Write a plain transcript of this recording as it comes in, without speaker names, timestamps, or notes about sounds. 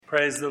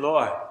Praise the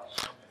Lord.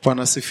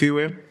 Bwana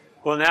sifiwe.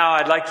 Well, now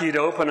I'd like you to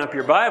open up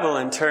your Bible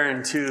and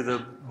turn to the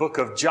book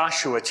of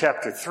Joshua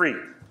chapter 3.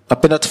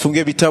 Napenda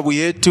tufungie vitabu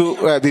yetu,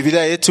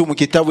 Biblia yetu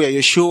mkitabu ya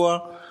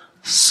Yoshua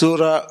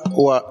sura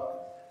wa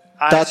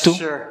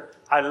 3.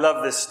 I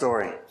love this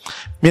story.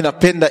 Mimi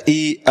napenda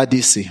hii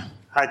hadithi.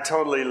 I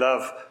totally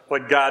love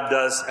what God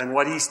does and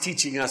what he's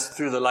teaching us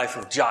through the life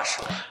of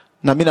Joshua.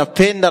 Na mimi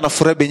napenda na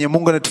furaha benye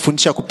Mungu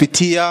anatufundisha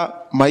kupitia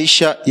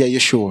maisha ya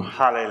Yoshua.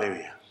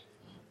 Hallelujah.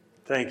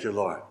 Thank you,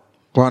 Lord.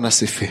 Bwana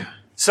sifiwe.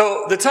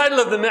 So the title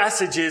of the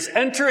message is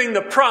Entering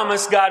the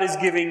Promise God is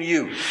Giving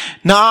You.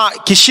 Na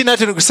kishina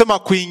yetu ni kusema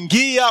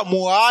kuingia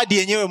muahadi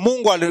yenyewe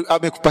Mungu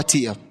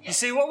amekupatia. You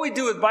see, what we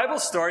do with Bible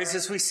stories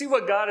is we see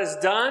what God has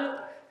done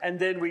and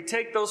then we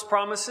take those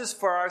promises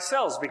for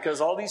ourselves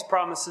because all these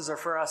promises are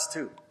for us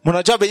too.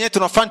 Mnajua benye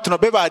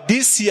tunabeba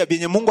hadithi ya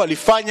benye Mungu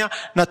alifanya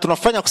na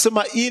tunafanya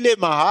kusema ile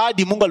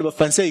mahadi Mungu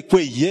alibafanyia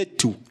ikuwe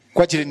yetu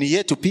kwa ajili ni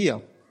yetu pia.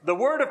 The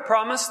word of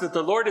promise that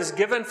the Lord has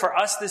given for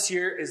us this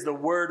year is the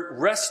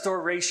word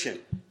restoration.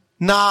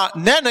 Na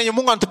neno yenye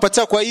Mungu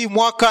anatupatia kwa hii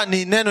mwaka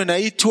ni neno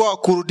inaitwa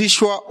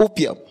kurudishwa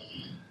upya.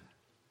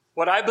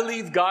 What I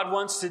believe God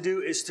wants to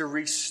do is to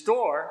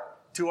restore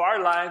to our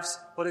lives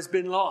what has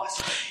been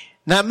lost.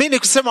 Na mimi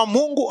kusema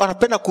Mungu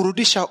anapenda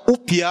kurudisha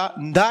upya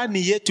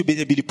ndani yetu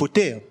benye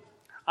bilipotea.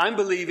 I'm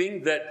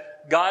believing that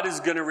God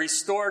is going to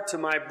restore to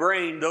my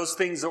brain those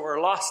things that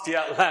were lost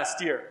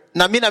last year.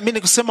 Na mimi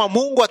naamini kusema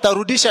Mungu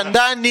atarudisha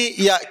ndani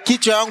ya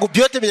kichwa yangu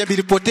vyote vyenye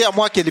vilipotea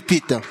mwaka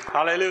ilipita.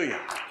 Hallelujah.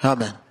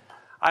 Amen.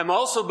 I'm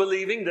also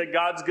believing that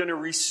God's going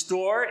to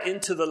restore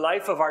into the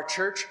life of our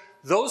church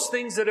those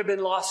things that have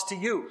been lost to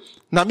you.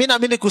 Na mimi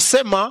naamini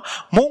kusema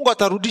Mungu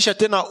atarudisha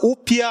tena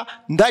upya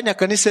ndani ya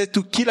kanisa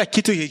letu kila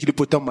kitu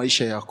kilipotea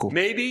maisha yako.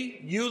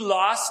 Maybe you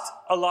lost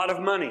a lot of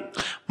money.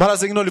 Mara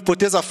zingine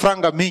ulipoteza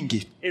franga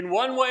mingi. In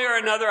one way or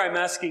another, I'm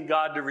asking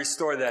God to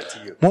restore that to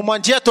you.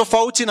 Mwanjia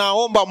tofauti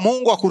naomba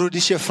Mungu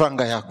akurudishie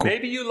franga yako.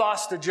 Maybe you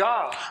lost a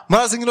job.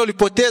 Mara zingine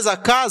ulipoteza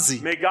kazi.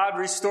 May God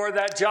restore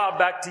that job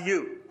back to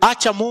you.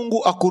 Acha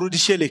Mungu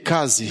akurudishie ile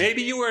kazi.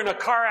 Maybe you were in a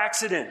car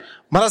accident.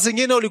 Mara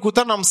zingine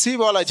ulikutana na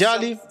msiba wala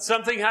ajali.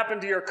 Something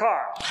happened to your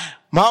car.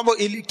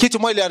 Kitu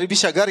moja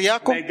iliharibisha gari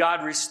yako. May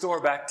God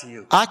restore back to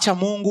you. Acha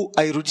Mungu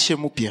airudishe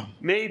mpya.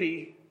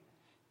 Maybe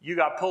you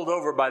got pulled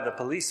over by the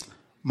policeman.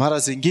 Mara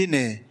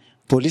zingine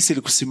polisi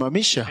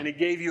ilikusimamisha. And he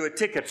gave you a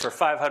ticket for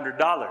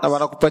 $500. Na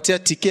wanakupatia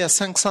tiketi ya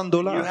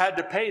 $500. You had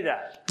to pay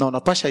that. Na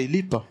unapasha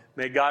ilipa.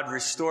 May God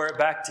restore it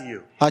back to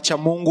you. Acha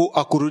Mungu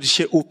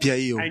akurudishe upya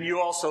hiyo. And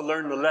you also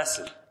learn the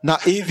lesson. Na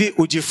hivi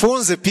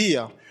ujifunze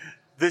pia.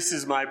 This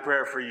is my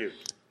prayer for you.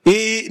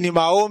 Hii ni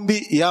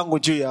maombi yangu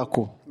juu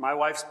yako. My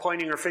wife's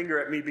pointing her finger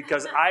at me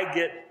because I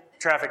get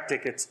traffic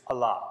tickets a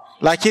lot.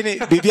 Lakini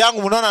bibi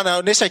yangu mnaona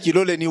anaonyesha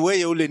kilole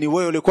ni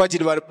wewe kwa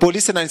ajili ya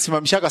polisi na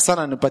nisimamishaka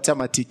sana nipatia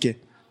matike.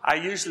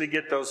 I usually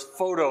get those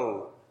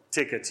photo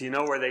tickets, you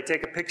know, where they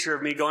take a picture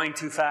of me going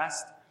too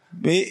fast.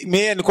 Mimi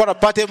nilikuwa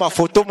napata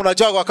mafoto,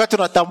 mnajua wakati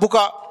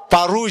unatambuka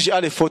parouge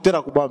ale foto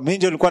na kubwa. Mimi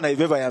ndio nilikuwa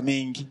naibeba ya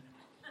mingi.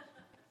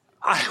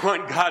 I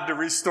want God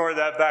to restore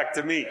that back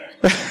to me.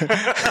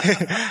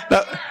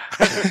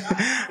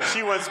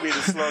 She wants me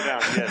to slow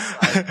down. Yes.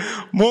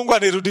 Mungu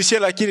anirudishie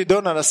lakini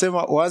Donna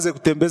anasema uanze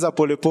kutembeza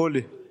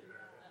polepole.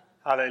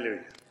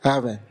 Hallelujah.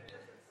 Amen.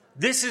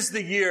 This is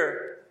the year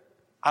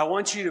I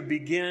want you to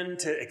begin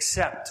to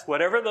accept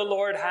whatever the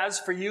Lord has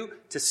for you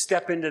to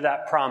step into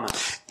that promise.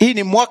 Hii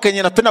ni mwaka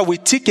yenye napenda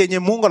uitike yenye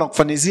Mungu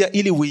anakufanyizia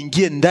ili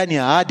uingie ndani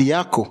ya ahadi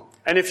yako.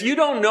 And if you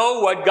don't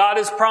know what God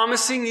is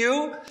promising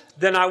you,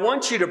 then I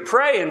want you to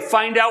pray and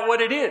find out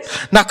what it is.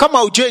 Na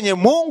kama ujue yenye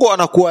Mungu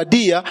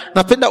anakuadia,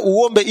 napenda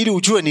uombe ili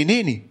ujue ni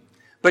nini.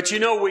 But you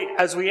know,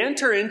 as we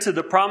enter into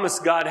the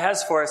promise God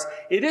has for us,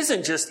 it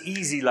isn't just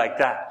easy like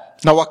that.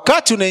 Na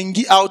wakati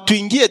unaingia au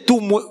tuingie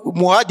tu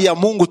muahadi ya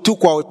Mungu tu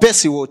kwa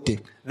wepesi wote.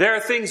 There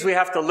are things we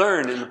have to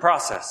learn in the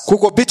process.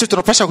 Kuko vitu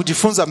tunapaswa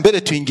kujifunza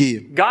mbele tuingie.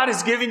 God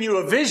has given you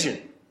a vision.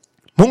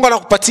 Mungu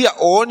anakupatia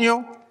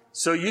onyo.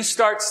 So you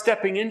start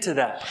stepping into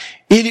that.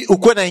 Ili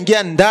ukuwe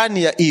naingia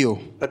ndani ya hiyo.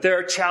 But there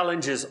are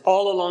challenges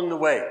all along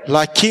the way.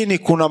 Lakini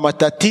kuna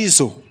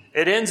matatizo.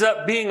 It ends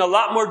up being a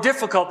lot more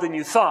difficult than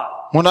you thought.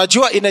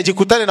 Mnajua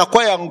inajikutana na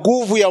kwa ya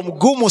nguvu ya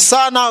mgumu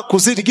sana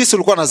kuzidi gisi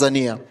ulikuwa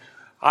unazania.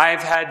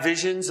 I've had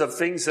visions of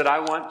things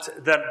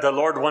that the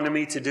Lord wanted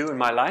me to do in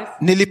my life.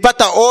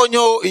 Nilipata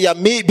onyo ya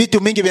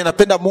vitu mingi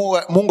vinapenda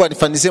Mungu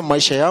anifanyie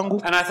maisha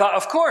yangu. And I thought,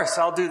 of course,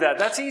 I'll do that.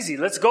 That's easy.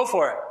 Let's go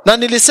for it. Na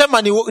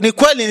nilisema ni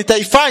kweli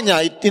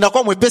nitaifanya,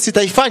 inakuwa mwepesi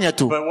nitaifanya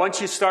tu. But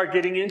once you start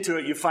getting into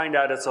it, you find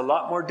out it's a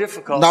lot more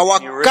difficult. Na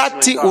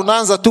wakati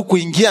unaanza tu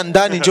kuingia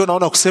ndani ndio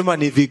unaona kusema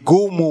ni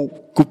vigumu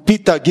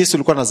kupita gisi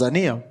ulikuwa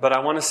unazania. But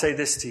I want to say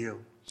this to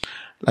you.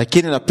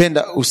 Lakini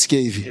napenda usikie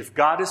hivi. If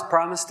God has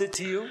promised it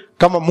to you,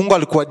 Kama Mungu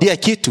alikuadia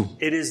kitu,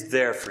 it is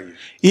there for you.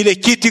 ile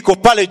kitu iko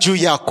pale juu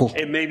yako.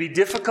 It may be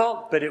difficult,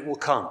 but it will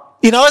come.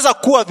 Inaweza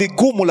kuwa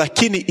vigumu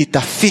lakini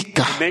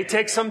itafika. It may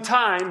take some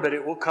time, but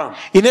it will come.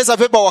 Inaweza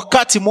beba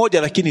wakati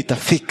moja lakini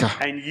itafika.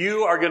 And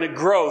you are going to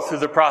grow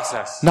through the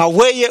process. Na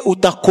wewe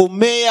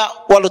utakomea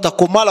wala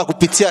utakomala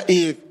kupitia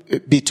hii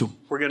vitu.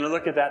 We're going to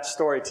look at that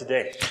story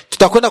today.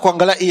 Tutakwenda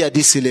kuangalia hii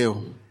hadithi leo.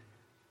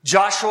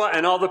 Joshua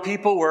and all the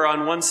people were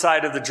on one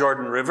side of the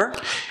Jordan River.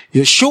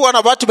 Yoshua na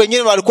watu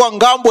wengine walikuwa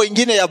ngambo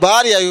nyingine ya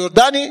bahari ya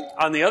Yordani.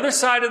 On the other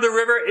side of the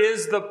river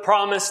is the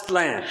promised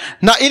land.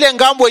 Na ile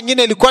ngambo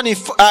nyingine ilikuwa ni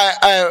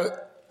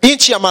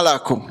nchi ya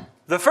Malako.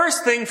 The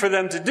first thing for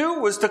them to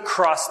do was to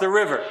cross the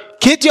river.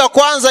 Kitu ya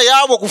kwanza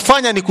yao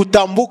kufanya ni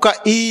kutambuka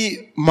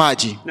hii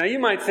maji. Now you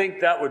might think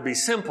that would be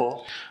simple.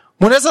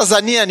 Mnaweza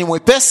zania ni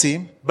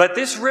mwepesi, But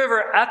this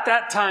river at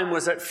that time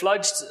was at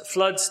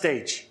flood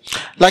stage.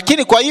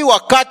 lakini kwa hii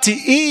wakati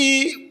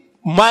hii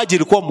maji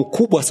ilikuwa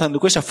mkubwa sana,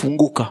 ilikuwa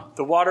shafunguka.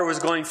 The water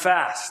was going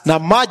fast. Na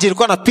maji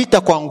ilikuwa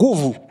napita kwa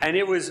nguvu. And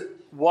it was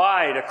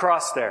wide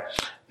across there.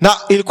 Na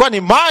ilikuwa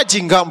ni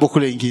maji ngambo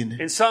kule ingine.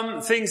 In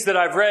some things that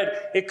I've read,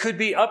 it could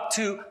be up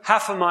to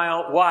half a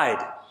mile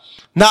wide.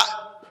 Na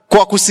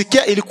kwa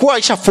kusikia ilikuwa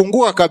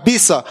ishafunguka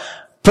kabisa,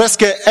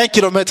 presque 1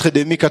 kilometre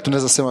demi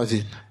tunaweza sema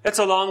vile. That's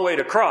a long way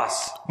to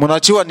cross.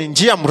 Mnajua ni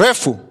njia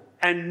mrefu.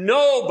 And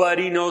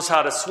nobody knows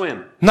how to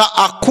swim. Na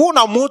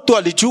hakuna mtu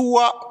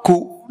alijua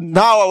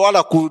kunawa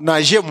wala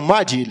kunaje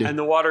maji ile. And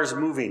the water is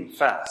moving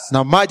fast.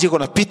 Na maji iko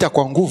napita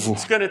kwa nguvu.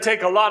 It's going to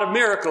take a lot of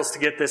miracles to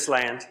get this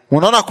land.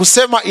 Unaona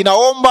kusema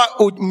inaomba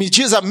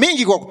miujiza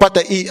mingi kwa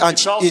kupata hii It's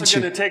also nchi.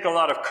 going to take a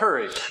lot of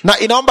courage. Na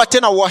inaomba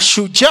tena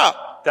washujaa.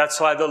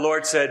 That's why the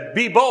Lord said,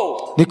 be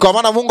bold. Ni kwa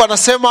maana Mungu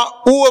anasema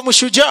uwe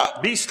mshujaa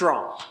Be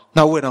strong.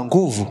 na uwe na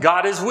nguvu.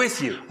 God is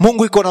with you.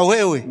 Mungu iko na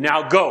wewe.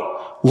 Now go.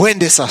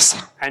 Uende sasa.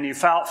 And you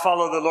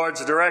follow the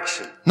Lord's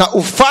direction. Na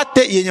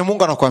ufate yenye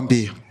Mungu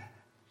anakuambia.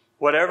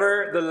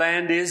 Whatever the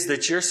land is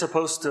that you're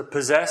supposed to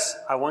possess,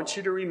 I want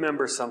you to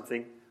remember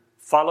something.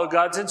 Follow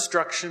God's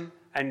instruction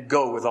and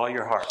go with all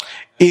your heart.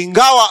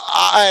 Ingawa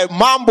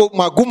mambo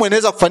magumu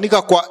yanaweza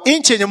kufanyika kwa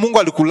nchi yenye Mungu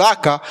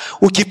alikulaka,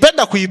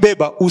 ukipenda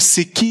kuibeba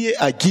usikie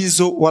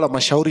agizo wala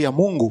mashauri ya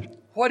Mungu.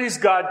 What is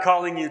God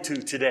calling you to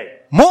today?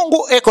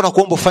 Mungu eko na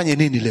kuomba ufanye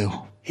nini leo?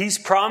 He's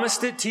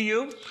promised it to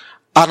you.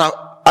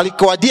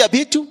 Alikuadia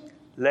vitu,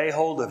 Lay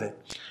hold of it.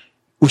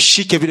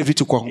 ushike vile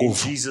vitu kwa In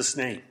nguvu. Jesus'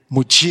 name.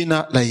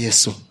 Mjina la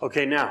Yesu.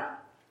 Okay, now,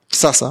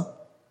 Sasa,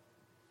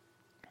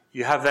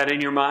 you have that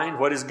in your mind.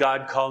 What is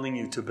God calling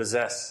you to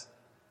possess?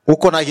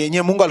 uko na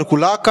yenye Mungu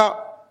alikulaka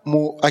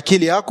mu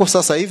akili yako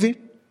sasa hivi.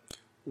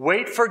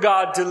 Wait for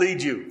God to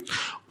lead you.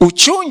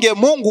 Uchunge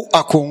Mungu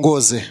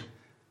akuongoze.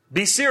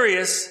 Be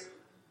serious,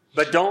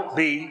 but don't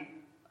be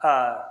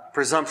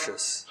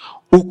presumptuous.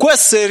 Ukwe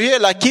serie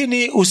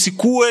lakini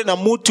usikue na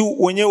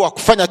mtu wenyewe wa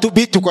kufanya tu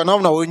vitu kwa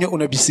namna wenyewe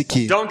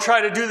unabisikia. Don't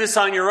try to do this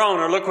on your own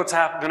or look what's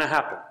going to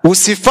happen.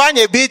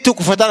 Usifanye vitu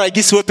kufuatana na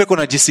jinsi wewe peke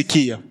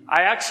unajisikia.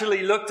 I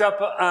actually looked up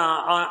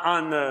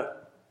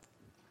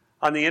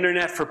on the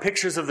internet for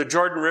pictures of the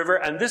Jordan River,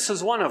 and this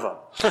is one of them.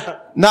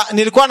 Na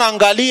nilikuwa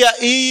naangalia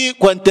hii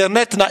kwa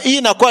internet na hii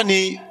inakuwa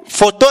ni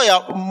foto ya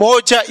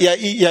moja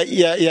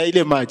ya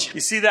ile maji.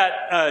 You see that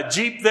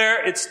Jeep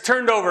there? It's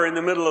turned over in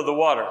the middle of the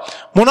water.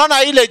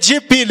 Munaona ile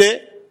Jeep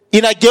ile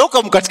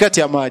inageuka mkatikati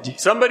ya maji.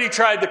 Somebody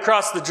tried to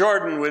cross the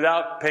Jordan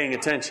without paying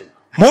attention.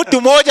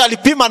 Mtu mmoja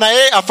alipima na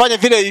yeye afanye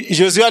vile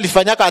Joshua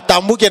alifanyaka,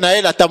 atambuke na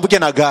yeye atambuke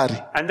na gari.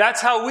 And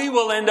that's how we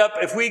will end up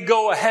if we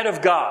go ahead of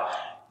God.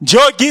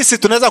 Njoo gisi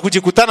tunaweza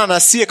kujikutana na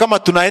sie kama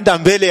tunaenda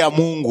mbele ya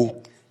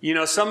Mungu. You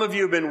know, some of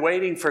you have been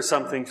waiting for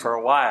something for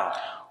a while.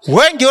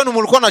 Wengi wenu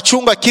mlikuwa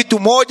nachunga kitu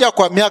moja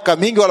kwa miaka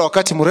mingi wala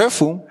wakati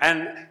mrefu.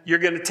 And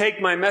you're going to take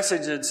my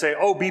message and say,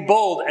 oh, be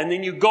bold. And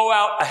then you go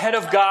out ahead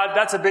of God.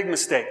 That's a big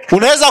mistake.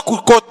 Unaweza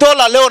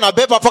kukotola leo na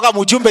beba paka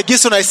mjumbe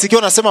gisi unaisikia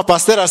unasema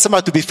pastor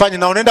anasema tubifanye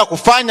na unaenda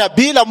kufanya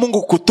bila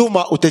Mungu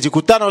kutuma,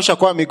 utajikutana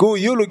ushakuwa miguu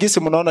yulu gisi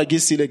mnaona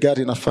gisi ile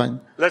gari inafanya.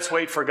 Let's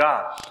wait for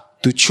God.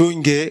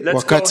 Tuchunge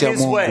wakati ya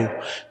Mungu.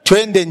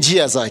 Twende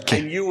njia zake.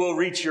 And you will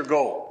reach your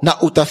goal.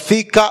 Na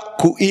utafika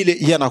ku ile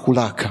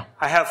yanakulaka.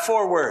 I have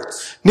 4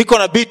 words. Niko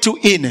na bitu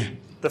 4.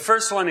 The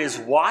first one is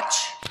watch.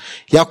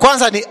 Ya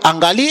kwanza ni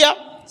angalia.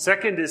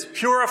 Second is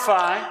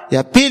purify.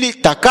 Ya pili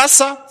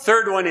takasa.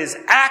 Third one is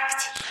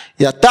act.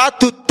 Ya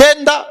tatu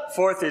tenda.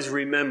 Fourth is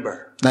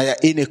remember. Na ya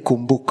 4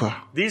 kumbuka.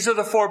 These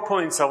are the 4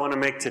 points I want to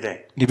make today.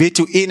 Ni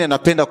vitu 4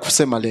 napenda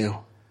kusema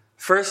leo.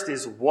 First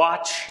is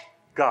watch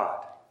God.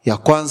 Ya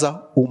kwanza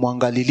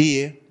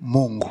umwangalilie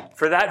Mungu.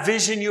 For that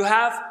vision you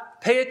have,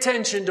 pay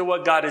attention to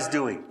what God is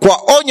doing.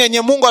 Kwa onyo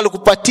yenye Mungu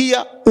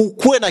alikupatia,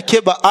 ukuwe na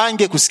keba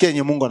ange kusikia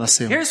yenye Mungu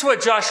anasema. Here's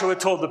what Joshua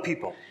told the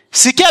people.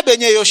 Sikia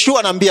benye Yoshua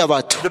anaambia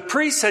watu. The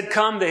priests had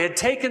come, they had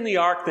taken the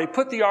ark, they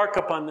put the ark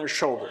up on their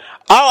shoulder.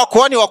 Hawa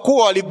kuhani wakuu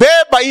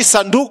walibeba hii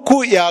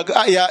sanduku ya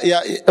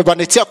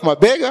wanetia kwa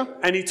mabega.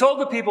 And he told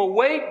the people,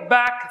 wait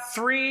back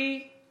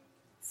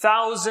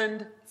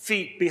 3,000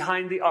 feet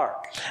behind the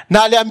ark.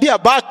 Na aliambia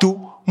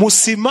batu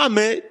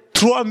musimame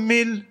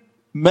 3000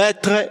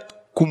 metre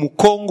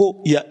kumukongo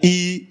ya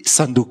hii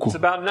sanduku. It's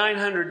about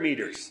 900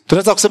 meters.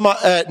 Tunaweza kusema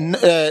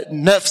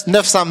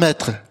 900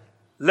 metre.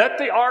 Let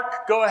the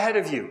ark go ahead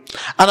of you.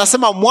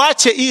 Anasema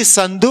mwache hii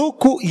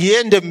sanduku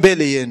iende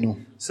mbele yenu.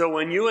 So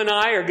when you and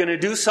I are going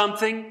to do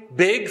something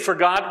big for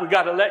God, we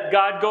got to let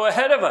God go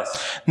ahead of us.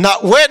 Na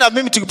wewe na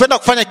mimi tukipenda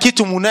kufanya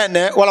kitu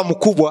munene wala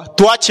mkubwa,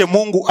 tuache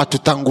Mungu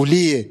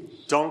atutangulie.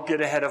 Don't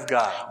get ahead of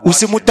God.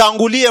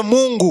 Usimutangulie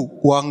Mungu,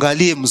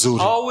 uangalie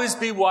mzuri. Always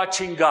be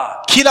watching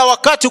God. Kila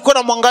wakati uko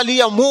na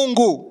mwangalia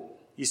Mungu.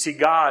 You see,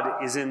 God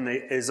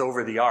is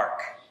over the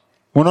ark.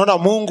 Unaona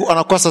Mungu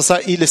anakuwa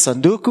sasa ile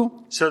sanduku.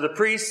 So the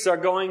priests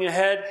are going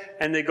ahead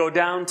and they go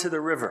down to the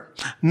river.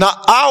 Na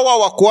hawa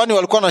wakuhani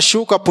walikuwa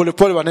nashuka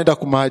polepole wanaenda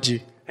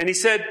kumaji. And he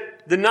said,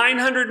 the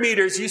 900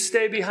 meters, you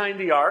stay behind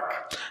the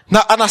ark.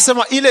 Na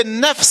anasema ile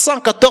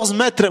 914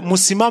 metre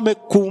musimame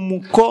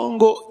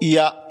kumukongo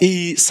ya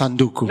hii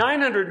sanduku.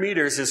 900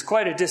 meters is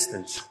quite a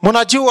distance.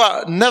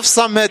 Mnajua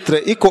 900 metre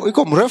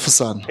iko mrefu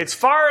sana. It's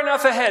far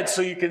enough ahead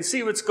so you can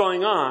see what's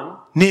going on.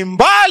 Ni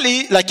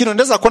mbali lakini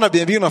unaweza kuona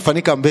bibi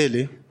unafanyika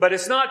mbele. But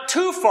it's not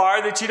too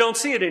far that you don't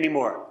see it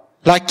anymore.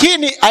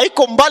 Lakini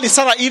haiko mbali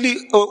sana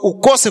ili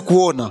ukose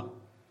kuona.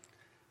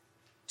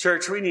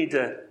 Church, we need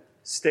to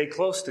stay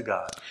close to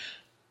God.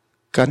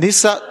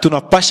 Kanisa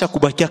tunapasha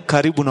kubakia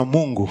karibu na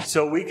Mungu.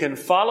 So we can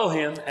follow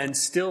him and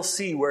still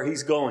see where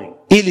he's going.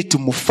 Ili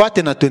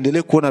tumfuate na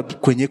tuendelee kuona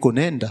kwenye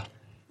konenda.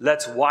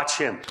 Let's watch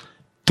him.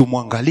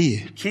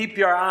 Tumwangalie. Keep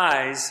your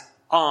eyes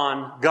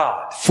on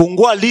God.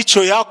 Fungua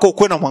licho yako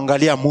kuwe na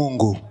mwangalia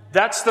Mungu.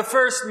 That's the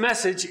first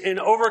message in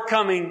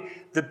overcoming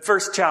the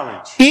first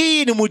challenge.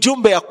 Hii ni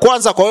mjumbe ya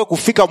kwanza kwa wewe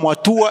kufika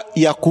mwatua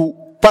ya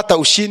kupata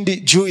ushindi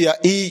juu ya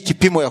hii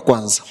kipimo ya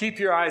kwanza. Keep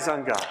your eyes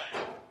on God.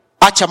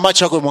 Acha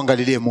macho yako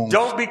muangalilie Mungu.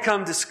 Don't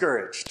become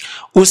discouraged.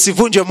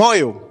 Usivunje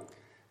moyo.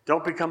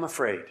 Don't become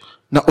afraid.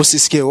 Na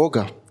usisikie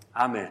woga.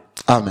 Amen.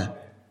 Amen.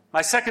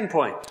 My second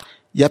point.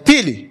 Ya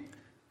pili,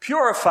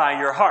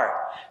 Purify your heart.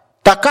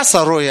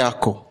 takasa roho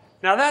yako.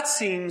 Now that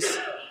seems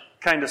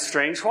kind of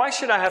strange. Why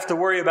should I have to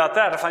worry about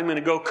that if I'm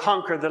going to go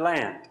conquer the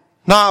land?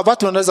 Na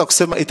watu wanaweza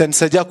kusema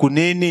itanisaidia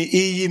kunini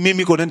hii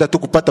mimi kunaenda tu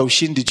kupata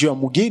ushindi juu ya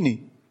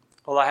mgini?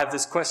 Well, I have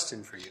this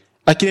question for you.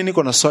 Lakini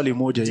niko na swali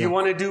moja Do you ya.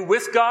 want to do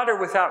with God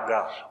or without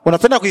God?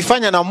 Unapenda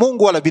kuifanya na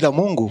Mungu wala bila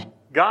Mungu?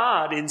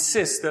 God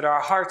insists that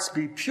our hearts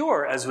be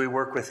pure as we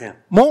work with him.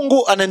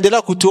 Mungu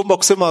anaendelea kutuomba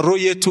kusema roho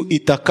yetu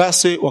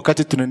itakaswe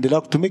wakati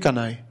tunaendelea kutumika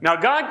naye. Now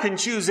God can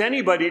choose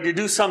anybody to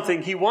do something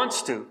he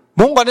wants to.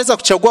 Mungu anaweza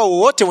kuchagua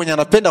wote wenye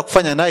anapenda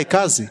kufanya naye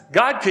kazi.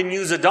 God can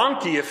use a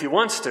donkey if he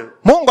wants to.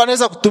 Mungu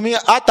anaweza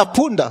kutumia hata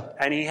punda.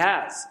 And he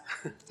has.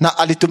 Na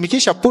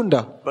alitumikisha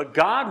punda. But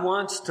God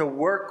wants to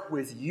work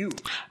with you.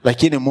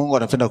 Lakini Mungu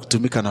anapenda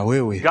kutumika na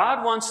wewe.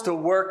 God wants to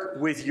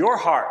work with your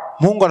heart.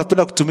 Mungu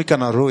anapenda kutumika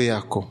na roho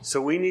yako.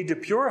 So we need to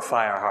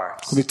purify our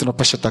hearts. Kumi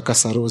tunapasha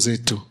takasa roho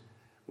zetu.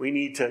 We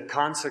need to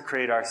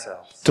consecrate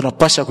ourselves.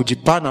 Tunapasha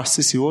kujipana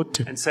sisi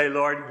wote. And say,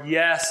 Lord,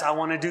 yes, I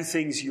want to do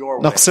things your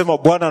Na way. kusema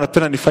Bwana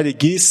anapenda nifanye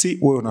gisi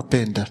wewe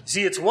unapenda.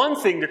 See, it's one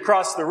thing to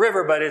cross the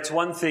river, but it's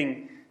one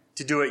thing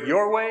to do it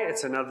your way.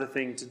 It's another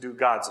thing to do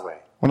God's way.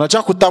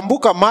 Unajua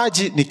kutambuka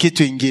maji ni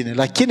kitu ingine,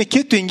 lakini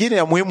kitu ingine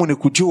ya muhimu ni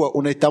kujua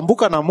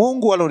unaitambuka na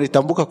Mungu wala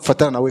unaitambuka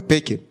kufuatana na wewe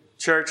peke.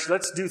 Church,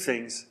 let's do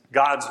things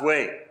God's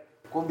way.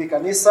 Kumbi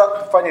kanisa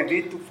tufanye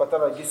vitu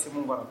kufuatana na jinsi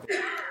Mungu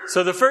anapenda.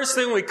 So the first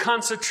thing, we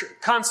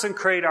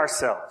consecrate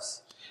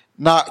ourselves.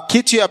 Na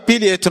kitu ya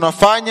pili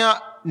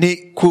tunafanya ni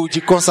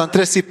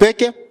kujiconcentrate si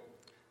peke.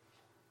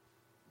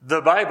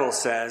 The Bible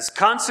says,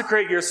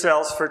 consecrate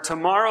yourselves, for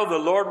tomorrow the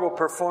Lord will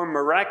perform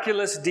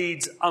miraculous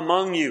deeds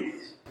among you.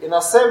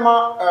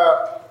 Inasema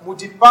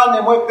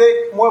mujipane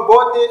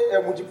mwebote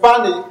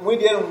mujipane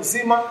mwili yenu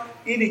mzima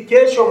ili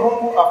kesho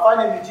Mungu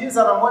afanye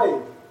miujiza na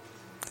mwewe.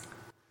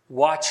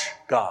 Watch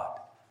God.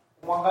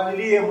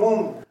 Muangalilie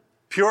Mungu.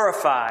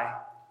 Purify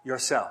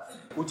yourself.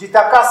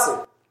 Ujitakase.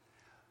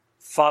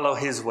 Follow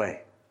his way.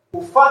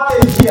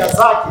 Ufate njia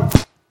zake.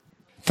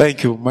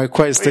 Thank you. My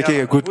choir is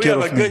taking a good care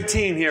of me. We have a good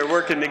team here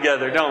working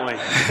together, don't we?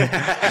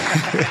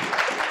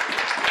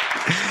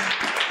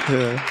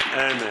 Yeah.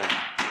 Amen.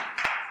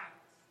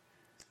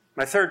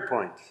 My third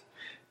point.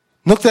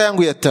 Nukta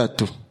yangu ya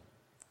tatu.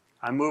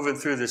 I'm moving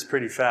through this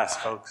pretty fast,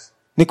 folks.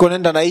 Niko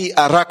nenda na hii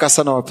haraka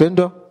sana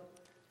wapendwa.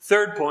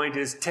 Third point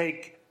is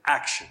take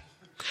action.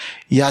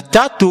 Ya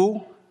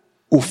tatu,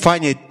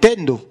 ufanye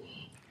tendo.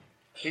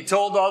 He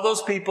told all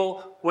those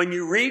people, when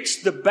you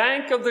reach the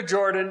bank of the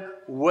Jordan,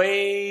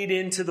 wade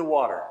into the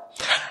water.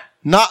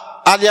 Na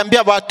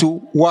aliambia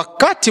watu,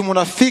 wakati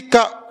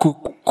munafika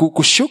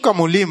kushuka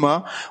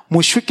mulima,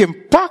 mushuke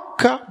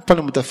mpaka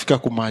pale mutafika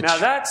kumaji. Now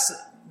that's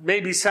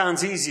maybe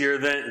sounds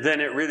easier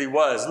than it really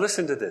was.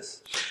 Listen to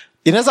this.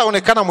 Inaweza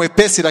onekana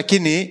mwepesi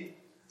lakini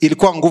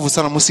ilikuwa nguvu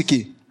sana,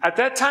 musiki. At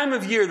that time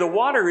of year, the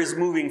water is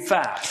moving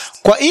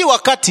fast. Kwa hii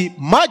wakati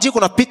maji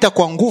kunapita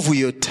kwa nguvu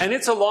yote, And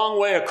it's a long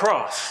way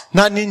across.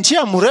 na ni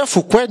njia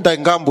mrefu kwenda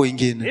ngambo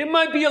ingine. It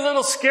might be a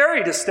little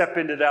scary to step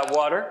into that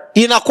water,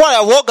 Inakuwa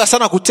ya woga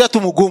sana kutia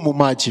tu mgumu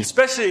maji,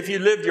 especially if you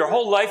lived your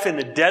whole life in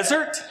the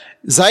desert.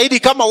 zaidi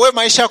kama we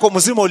maisha yako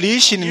mzima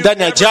uliishi ni You've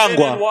ndani ya never been in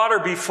jangwa, water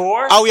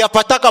before. au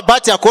yapataka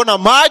bahati ya kuona You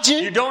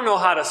maji, don't know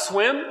how to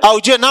swim.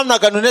 au jue namna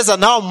gani unaweza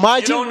nao You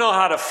maji, don't know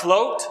how to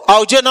float.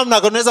 au jue namna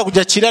gani unaweza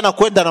kujachilia na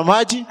kwenda na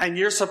maji, And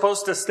you're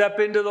supposed to step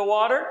into the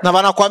water. na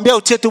wanakuambia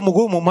utie tu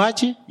mgumu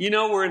maji. You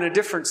know, we're in a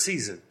different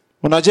season.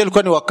 Unajua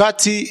ilikuwa ni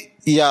wakati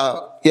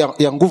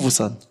ya nguvu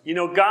sana. You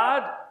know,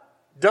 God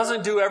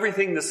doesn't do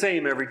everything the same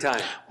every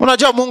time.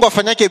 Unajua Mungu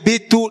afanyake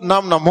vitu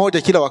namna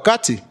moja kila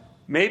wakati.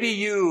 Maybe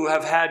you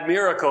have had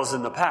miracles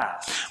in the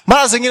past,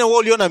 Mara zingine wewe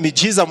uliona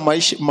miujiza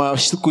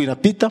masiku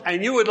inapita,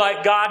 and you would like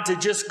God to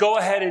just go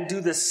ahead and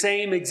do the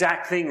same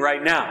exact thing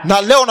right now.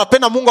 na leo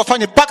unapenda Mungu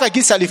afanye paka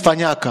gisi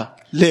alifanyaka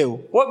leo.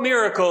 What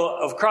miracle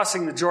of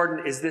crossing the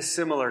Jordan is this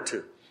similar to?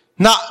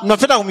 Na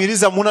napenda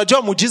kumuuliza,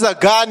 mnajua muujiza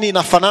gani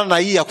inafanana na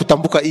hii ya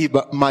kutambuka hii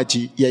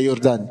maji ya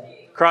Yordani?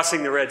 Crossing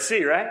the Red Sea,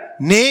 right?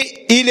 Ni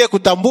ile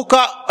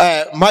kutambuka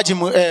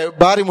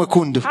bahari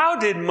mwekundu. How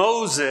did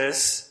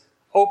Moses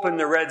open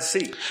the Red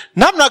Sea?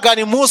 Namna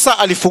gani Musa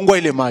alifungua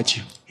ile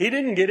maji? He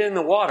didn't get in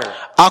the water.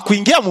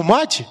 Akuingia mu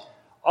maji.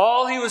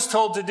 All he was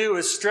told to do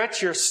is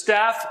stretch your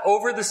staff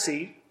over the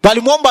sea,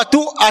 Balimwomba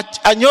tu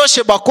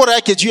anyoshe bakora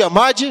yake juu ya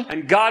maji,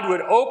 and God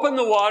would open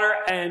the water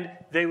and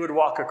they would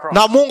walk across.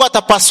 na Mungu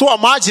atapasua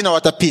maji na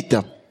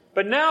watapita.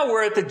 But now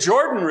we're at the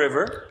Jordan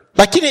River.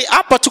 Lakini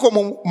hapa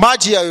tuko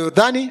maji ya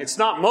Yordani, It's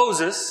not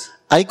Moses,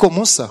 haiko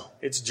Musa,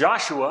 it's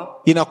Joshua.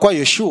 inakuwa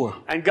Yoshua.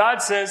 And God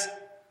says,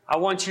 I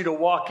want you to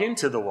walk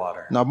into the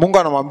water. Na Mungu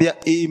anamwambia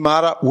hii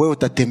mara wewe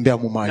utatembea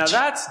mu Now maji.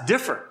 that's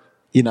different.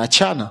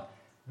 Inaachana.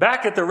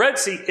 Back at the Red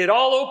Sea, it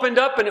all opened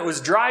up and it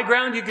was dry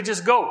ground. You could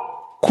just go.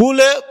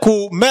 Kule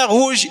ku Mer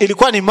Rouge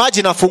ilikuwa ni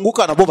maji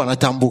nafunguka na boba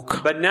natambuka.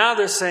 But now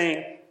they're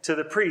saying to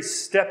the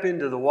priests, step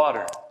into the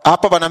water.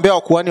 Hapa wanaambia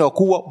wakuhani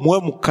wakubwa mwe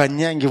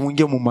mkanyange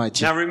mwingie mu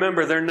maji. Now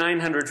remember, they're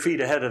 900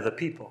 feet ahead of the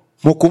people.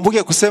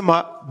 Mukumbuke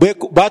kusema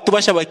batu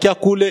basha bakia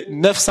kule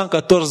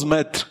 914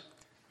 metres.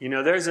 You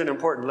know, there's an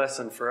important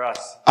lesson for us.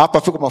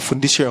 Hapa fiko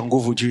mafundisho ya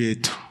nguvu juu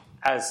yetu.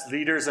 As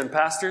leaders and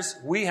pastors,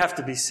 we have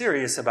to be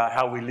serious about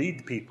how we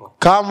lead people.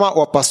 Kama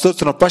wapastori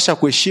tunapasha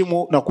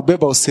kuheshimu na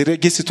kubeba usiri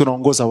gisi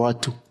tunaongoza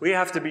watu. We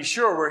have to be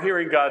sure we're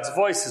hearing God's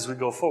voice as we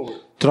go forward.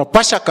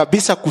 Tunapasha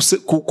kabisa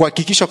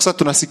kuhakikisha kwa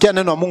tunasikia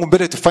neno la Mungu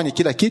mbele tufanye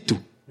kila kitu.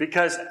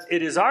 Because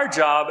it is our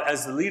job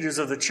as the leaders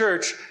of the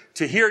church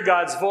to hear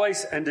God's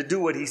voice and to do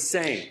what he's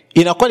saying.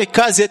 Inakuwa ni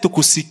kazi yetu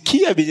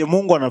kusikia benye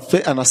Mungu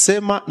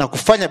anasema na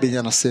kufanya benye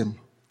anasema.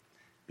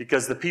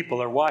 Because the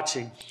people are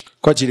watching.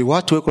 Kwa ajili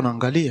watu weko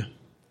naangalia.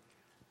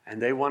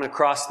 And they want to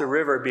cross the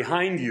river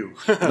behind you.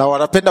 Na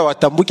wanapenda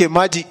watambuke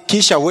maji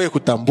kisha wewe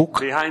kutambuka.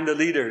 Behind the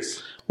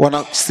leaders.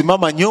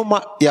 Wanasimama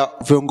nyuma ya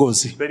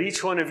viongozi. But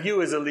each one of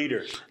you is a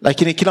leader.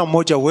 Lakini kila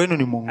mmoja wenu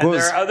ni And mwongozi.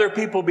 there are other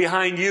people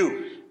behind you.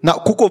 Na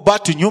kuko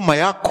batu nyuma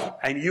yako.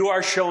 And you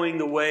are showing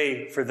the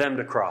way for them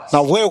to cross.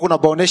 Na wewe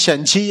kunabaonesha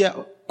njia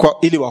kwa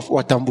ili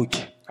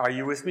watambuke. Are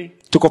you with me?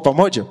 Tuko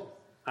pamoja?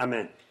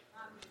 Amen.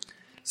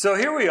 So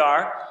here we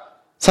are.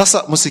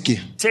 Sasa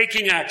musiki.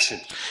 Taking action.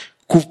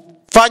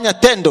 Kufanya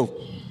tendo.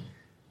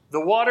 The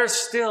water's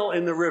still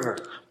in the river.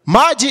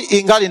 Maji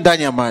ingali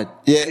ndani ya maji.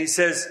 Yeah. He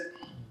says,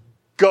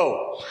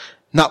 go.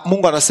 Na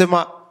Mungu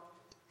anasema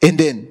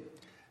endeni.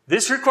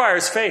 This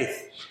requires faith.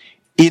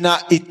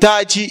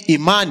 Inahitaji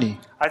imani.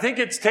 I think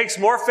it takes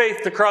more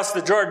faith to cross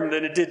the Jordan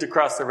than it did to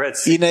cross the Red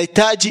Sea.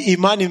 Inahitaji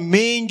imani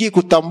mingi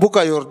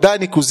kutambuka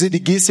Yordani kuzidi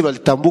gisi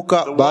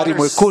walitambuka bahari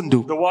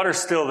mwekundu. The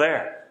water's still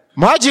there.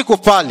 Maji iko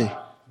pale.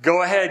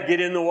 Go ahead, get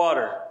in the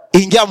water.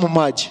 Ingia mu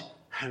maji.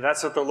 And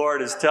that's what the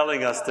Lord is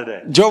telling us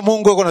today. Njoo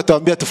Mungu yuko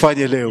anatuambia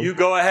tufanye leo. You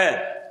go ahead.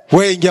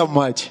 Wewe ingia mu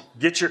maji.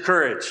 Get your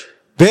courage.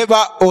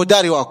 Beba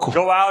hodari wako.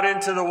 Go out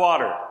into the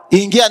water.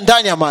 Ingia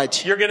ndani ya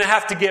maji. You're going to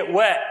have to get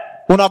wet.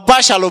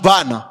 Unapasha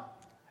lobana.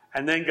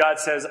 And then God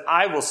says,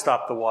 I will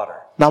stop the water.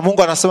 Na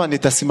Mungu anasema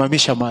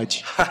nitasimamisha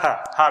maji.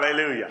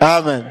 Hallelujah.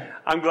 Amen.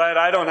 I'm glad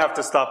I don't have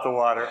to stop the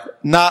water.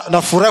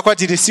 Na furaha kwa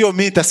ajili sio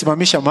mimi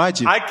nitasimamisha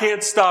maji. I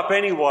can't stop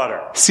any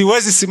water.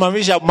 Siwezi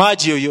simamisha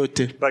maji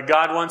yoyote. But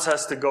God wants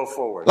us to go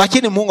forward.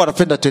 Lakini Mungu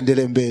anapenda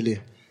tuendelee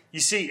mbele. You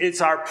see,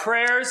 it's our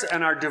prayers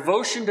and our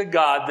devotion to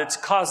God that's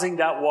causing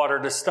that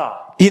water to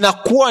stop.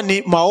 Inakuwa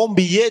ni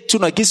maombi yetu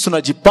na kisi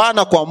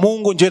tunajipana kwa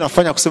Mungu ndio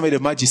inafanya kusema ile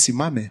maji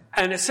simame.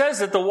 And it says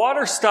that the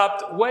water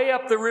stopped way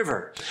up the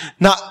river.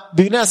 Na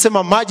Biblia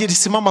inasema maji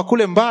ilisimama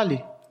kule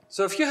mbali.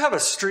 So if you have a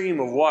stream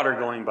of water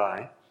going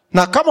by,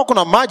 na kama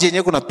kuna maji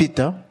yenyewe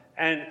kunapita,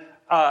 and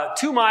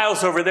 2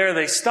 miles over there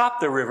they stop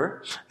the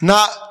river,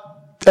 na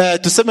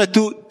tuseme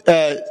tu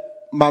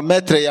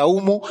mametre ya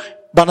umu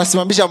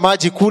banasimamisha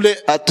maji kule,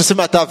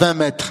 tuseme hata 20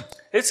 metre,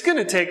 it's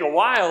going to take a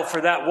while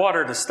for that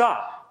water to stop.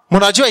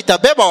 mnajua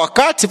itabeba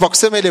wakati pa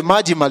kusema ile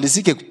maji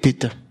malizike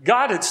kupita.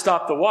 God had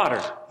stopped the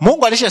water.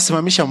 Mungu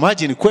alishasimamisha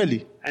maji, ni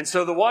kweli, And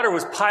so the water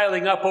was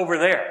piling up over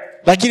there.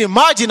 lakini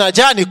maji na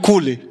jani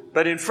kule,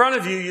 But in front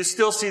of you, you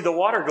still see the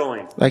water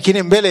going.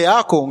 lakini mbele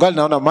yako ungali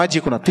naona maji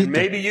And kunapita.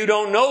 maybe you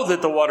don't know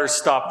that the water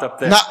stopped up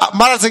there. Na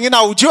mara zingine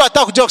hujua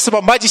hata kujua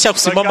kusema maji But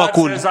shakusimama God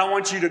kule, says, I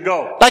want you to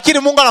go. lakini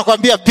Mungu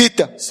anakuambia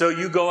pita. So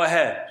you go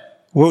ahead.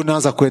 Wewe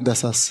unaanza kwenda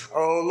sasa.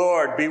 Oh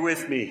Lord, be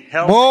with me.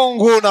 Help me.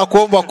 Mungu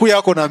nakuomba kuya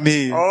yako na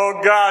mimi. Oh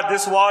God,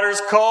 this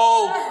water's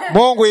cold.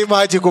 Mungu, hii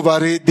maji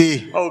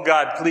kubaridi. Oh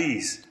God,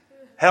 please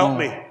help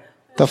me.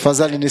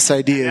 Tafadhali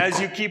nisaidie. As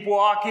you keep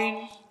walking,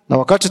 Na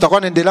wakati utakuwa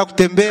unaendelea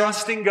kutembea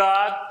trusting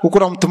God, huku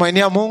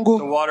namtumainia the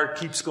Mungu, water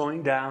keeps going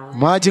down.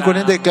 maji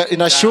kunaenda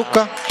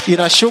inashuka,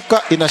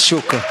 inashuka,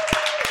 inashuka.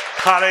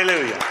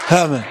 Hallelujah.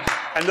 Amen.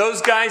 And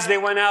those guys, they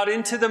went out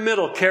into the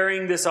middle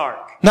carrying this ark.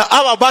 Na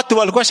hawa watu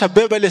walikuwa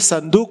shabeba ile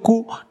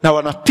sanduku na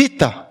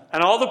wanapita.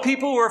 And all the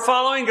people who were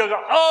following go,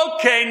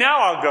 okay, now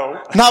I'll go.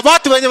 Na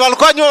watu wenye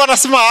walikuwa nyuma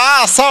wanasema,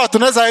 sawa,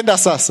 tunaweza enda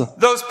sasa.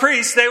 Those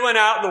priests, they went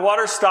out, the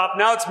water stopped,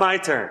 now it's my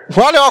turn.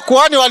 Wale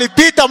wakuhani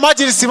walipita,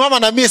 maji lisimama,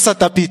 na mimi sasa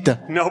tapita.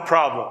 No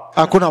problem.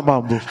 Hakuna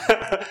mambo.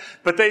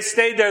 But they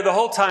stayed there the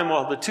whole time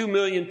while the 2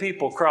 million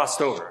people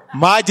crossed over.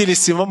 Maji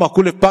lisimama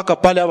kule paka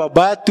pale, hawa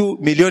watu 2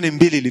 milioni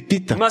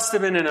ilipita. It must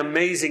have been an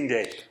amazing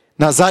day.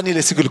 Nadhani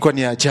ile siku ilikuwa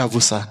ni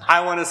ajabu sana.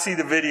 I want to see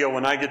the video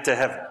when I get to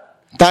heaven.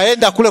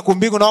 Taenda kule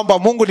kumbingu, naomba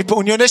Mungu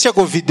unionyeshe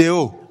kwa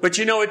video. But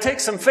you know, it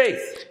takes some faith.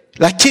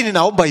 Lakini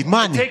naomba It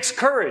imani, takes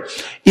courage.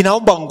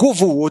 inaomba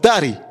nguvu,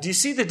 udari. Do you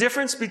see the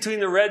difference between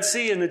the Red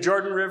Sea and the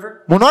Jordan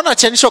River? Munaona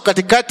chanisho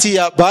katikati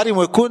ya bahari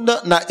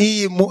mwekunda na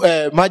hii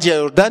maji ya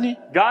Yordani?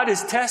 God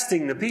is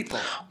testing the people.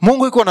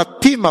 Mungu yuko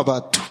anapima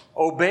watu.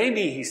 Obey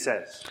me, he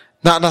says.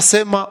 Na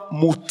anasema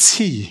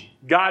mutii.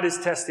 God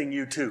is testing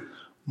you too.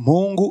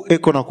 Mungu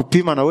eko na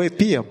kupima na wewe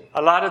pia.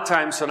 A lot of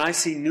times when I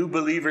see new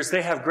believers,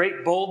 they have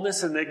great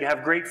boldness and they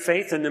have great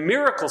faith and the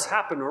miracles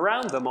happen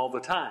around them all the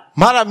time.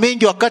 Mara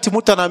mingi wakati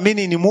mtu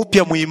anaamini ni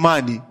mpya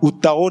muimani,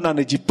 utaona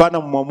anajipana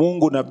mwa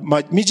Mungu na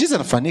miujiza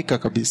inafanyika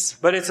kabisa.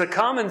 But it's a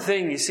common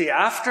thing, you see,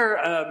 after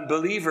a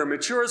believer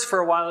matures for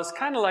a while, it's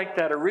kind of like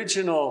that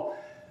original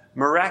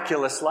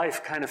miraculous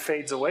life kind of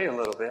fades away a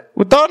little bit.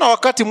 Utaona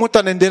wakati mtu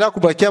anaendelea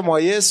kubakia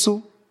mwa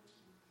Yesu,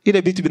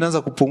 ile vitu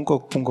vinaanza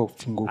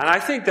kupunguka. And I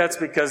think that's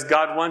because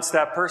God wants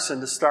that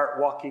person to start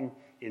walking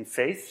in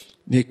faith.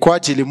 Ni kwa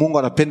ajili Mungu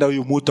anapenda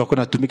huyu mtu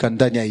akona tumika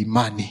ndani ya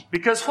imani.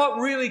 Because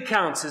what really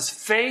counts is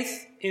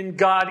faith in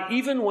God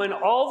even when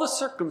all the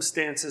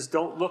circumstances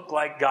don't look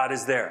like God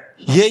is there.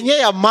 Yenye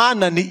ya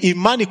maana ni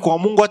imani kwa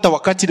Mungu hata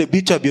wakati ile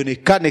vitu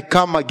havionekane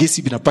kama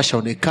gisi vinapasha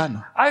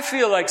onekana. I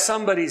feel like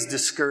somebody's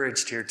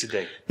discouraged here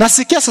today.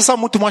 Nasikia sasa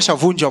mtu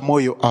mwashavunja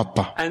moyo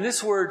hapa. And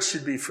this word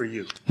should be for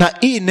you. Na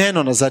hii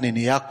neno nadhani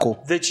ni yako.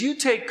 That you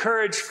take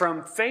courage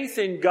from faith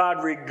in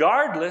God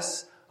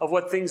regardless of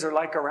what things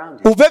are like around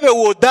you. Ubebe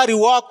uhodari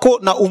wako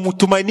na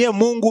umtumainie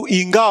Mungu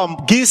ingawa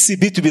gisi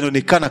vitu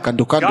vinaonekana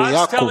kando God's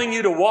yako. telling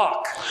you to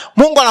walk.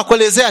 Mungu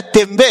anakuelezea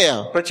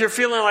tembea. But you're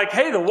feeling like,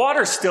 hey, the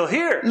water's still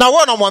here. Na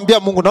wewe unamwambia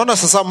Mungu, naona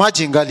sasa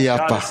maji ingali God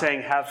hapa. is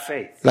saying, have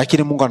faith.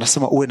 Lakini Mungu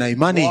anasema uwe na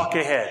imani. Walk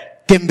ahead.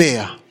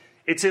 Tembea.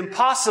 It's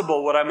impossible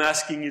what I'm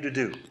asking you to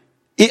do.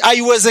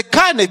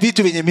 Haiwezekane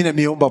vitu vyenye mimi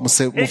nimeomba It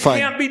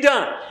mfanye. can't be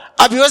done.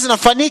 Haviwezi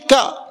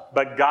nafanyika.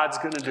 But God's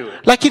going to do it.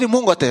 Lakini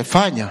Mungu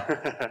atayafanya.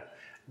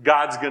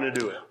 God's going to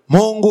do it.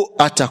 Mungu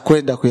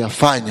atakwenda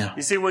kuyafanya.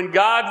 You see, when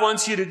God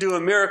wants you to do a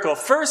miracle,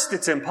 first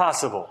it's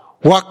impossible.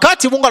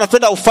 Wakati Mungu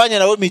anapenda ufanye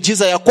na wewe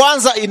miujiza ya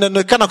kwanza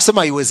inaonekana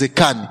kusema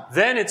haiwezekani.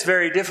 Then it's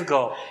very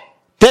difficult.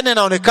 Tena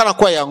inaonekana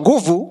kuwa ya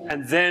nguvu.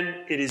 And then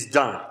it is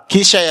done.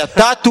 Kisha ya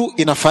tatu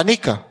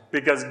inafanyika.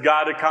 Because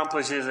God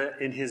accomplishes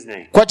it in His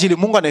name. Kwa ajili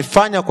Mungu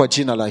anaifanya kwa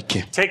jina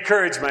lake. Take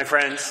courage, my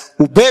friends.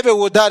 Ubebe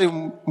uhodari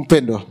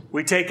mpendwa.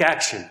 We take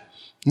action.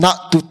 Na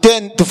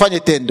tufanye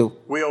tendo.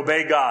 We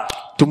obey God.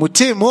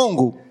 Tumutii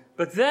Mungu.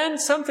 But then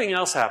something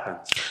else happens.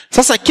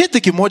 Sasa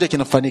kitu kimoja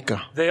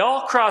kinafanyika. They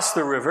all cross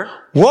the river.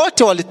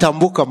 Wote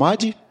walitambuka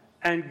maji.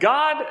 And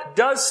God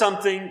does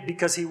something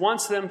because He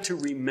wants them to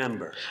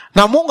remember.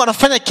 Na Mungu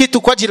anafanya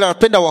kitu kwa ajili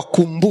anapenda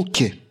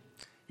wakumbuke.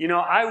 You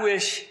know, I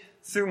wish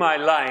through my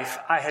life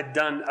I had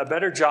done a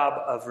better job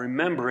of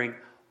remembering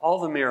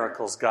all the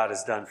miracles God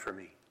has done for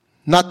me.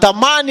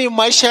 Natamani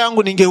maisha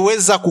yangu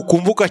ningeweza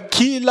kukumbuka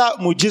kila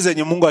muujiza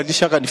yenye Mungu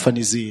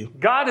alishakanifanyizia.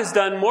 God has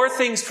done more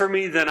things for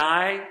me than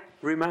I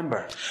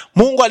remember.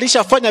 Mungu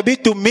alishafanya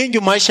vitu mingi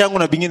maisha yangu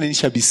na vingine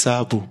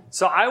nishabisabu.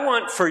 So I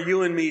want for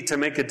you and me to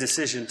make a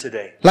decision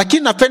today.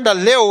 Lakini napenda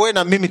leo wewe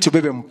na mimi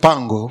tubebe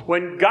mpango.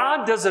 When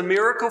God does a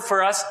miracle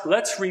for us,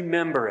 let's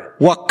remember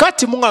it.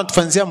 Wakati Mungu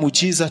anatufanyia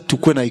muujiza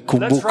tukue na Let's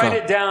ikumbuka. write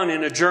it down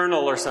in a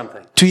journal or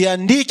something.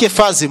 Tuiandike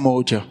fazi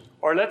moja.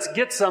 Or let's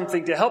get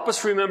something to help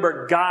us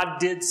remember God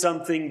did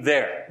something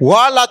there.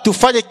 Wala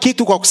tufanye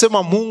kitu kwa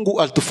kusema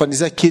Mungu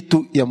alitufanyizia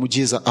kitu ya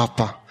muujiza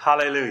hapa.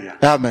 Hallelujah.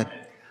 Amen.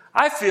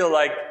 I feel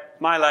like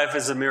my life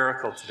is a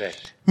miracle today.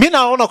 Mimi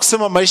naona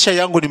kusema maisha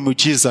yangu ni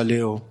muujiza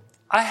leo.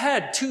 I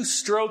had 2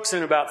 strokes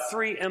and about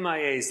 3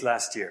 MIAs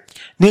last year.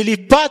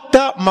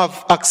 Nilipata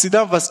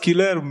accident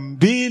vasculaire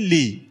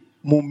 2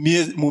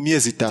 mu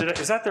miezi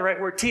 3. Is that the right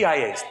word?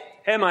 TIAs.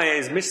 MIA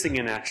is missing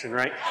in action,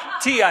 right?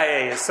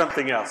 TIA is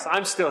something else.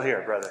 I'm still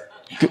here, brother.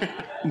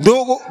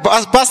 Ndugu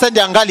pastor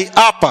ndiye angali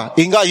hapa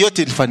ingawa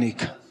yote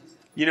ilifanyika.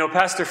 You know,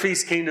 Pastor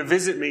Feast came to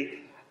visit me,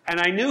 and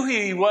I knew who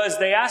he was.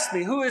 They asked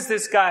me, who is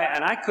this guy?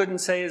 And I couldn't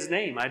say his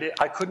name.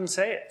 I couldn't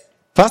say it.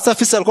 Pastor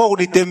Feast alikuwa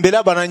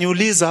kunitembelea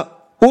bananiuliza,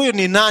 huyu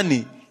ni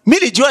nani? Mimi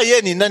nilijua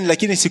yeye ni nani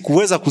lakini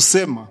sikuweza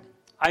kusema.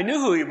 I knew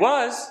who he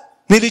was.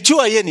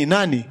 Nilijua yeye ni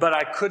nani. But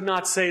I could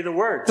not say the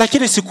words.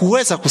 Lakini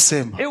sikuweza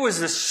kusema. It was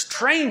the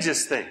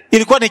strangest thing.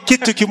 Ilikuwa ni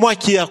kitu kimoja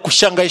kia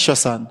kushangaishwa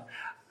sana.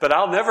 But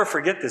I'll never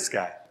forget this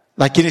guy.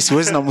 Lakini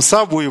siwezi na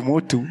msabu huyu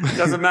mtu.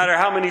 Doesn't matter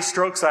how many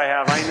strokes I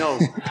have, I know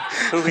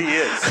who he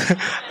is.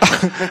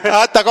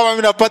 Hata kama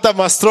mimi napata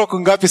ma stroke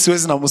ngapi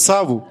siwezi na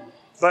msabu.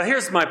 But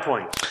here's my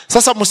point.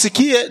 Sasa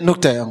msikie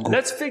nukta yangu.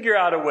 Let's figure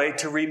out a way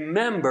to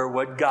remember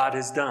what God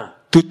has done.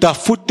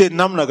 Tutafute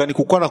namna gani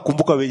kukuwa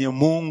nakumbuka wenye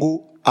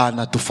Mungu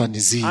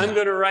anatufanizia. I'm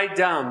going to write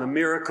down the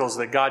miracles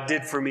that God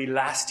did for me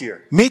last year.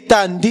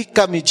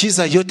 Mitaandika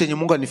miujiza yote yenye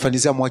Mungu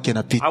anifanizia mwaka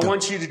inapita. I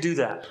want you to do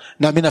that.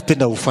 Na mimi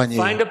napenda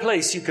ufanye. Find a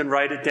place you can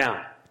write it down.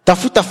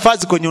 Tafuta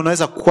fazi kwenye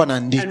unaweza kuwa And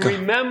naandika.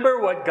 remember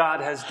what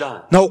God has done.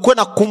 Na ukuwe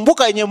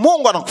nakumbuka yenye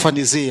Mungu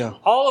anakufanizia.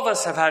 All of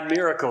us have had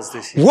miracles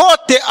this year.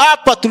 Wote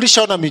hapa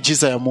tulishaona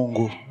miujiza ya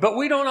Mungu. But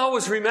we don't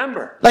always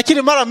remember.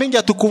 Lakini mara mingi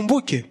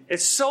hatukumbuke.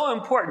 It's so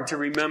important to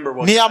remember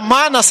what Ni ya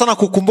maana sana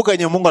kukumbuka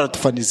yenye Mungu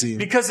anatufanizia.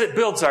 because it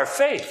builds our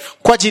faith.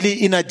 Kwa ajili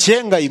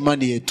inajenga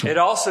imani yetu. It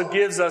also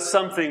gives us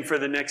something for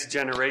the next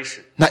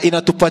generation. Na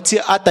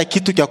inatupatia hata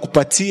kitu cha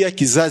kupatia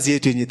kizazi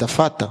yetu yenye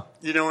itafuata.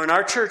 You know, in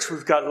our church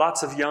we've got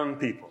lots of young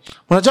people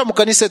Unajua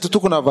mkanisa yetu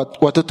tuko na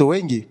watoto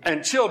wengi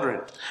and children.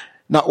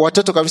 na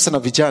watoto kabisa na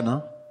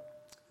vijana.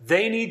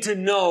 They need to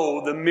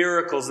know the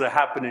miracles that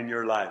happen in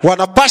your life.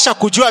 Wanapasha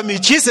kujua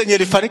miujiza yenye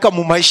ilifanyika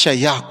mu maisha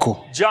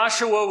yako.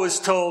 Joshua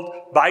was told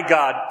by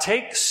God,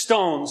 take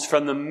stones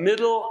from the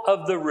middle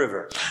of the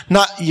river.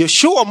 Na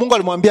Yoshua Mungu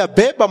alimwambia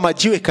beba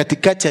majiwe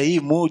katikati ya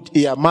hii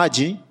ya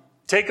maji.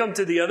 Take them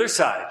to the other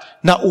side.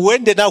 Na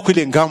uende nao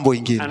kule ngambo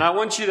ingine. And I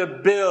want you to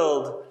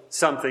build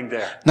something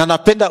there. Na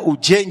napenda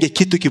ujenge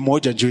kitu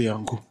kimoja juu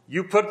yangu.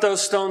 You put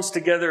those stones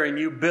together and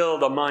you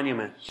build a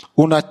monument.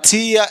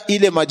 Unatia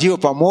ile majiwe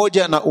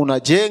pamoja na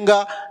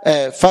unajenga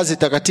fazi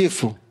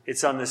takatifu.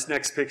 It's on this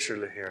next picture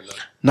here. Look.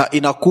 Na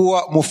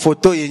inakuwa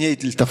mfoto yenye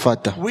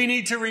ilitafata. We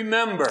need to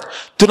remember.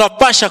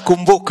 Tunapasha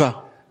kumbuka.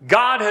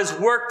 God has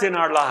worked in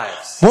our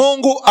lives.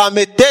 Mungu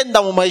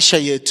ametenda mu maisha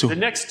yetu. The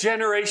next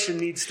generation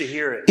needs to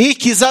hear it. Hii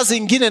kizazi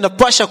kingine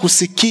inapasha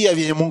kusikia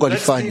vile Mungu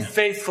alifanya. Let's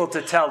be faithful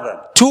to tell them.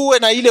 Tuwe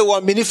na ile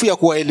uaminifu ya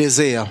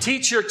kuwaelezea.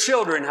 Teach your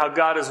children how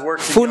God has worked in your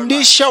life.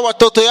 Fundisha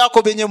watoto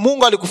yako venye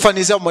Mungu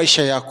alikufanyizia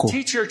maisha yako.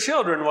 Teach your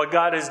children what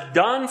God has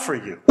done for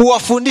you.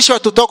 Uwafundishe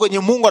watoto wako venye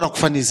Mungu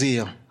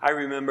anakufanyizia. I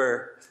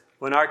remember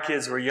when our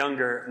kids were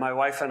younger, my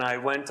wife and I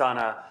went on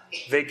a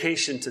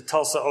vacation to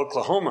Tulsa,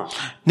 Oklahoma.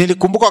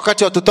 Nilikumbuka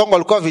wakati watoto wangu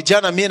walikuwa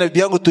vijana, mimi na bibi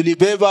yangu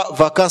tulibeba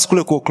vacances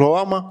kule kwa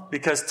Oklahoma.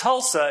 Because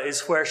Tulsa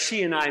is where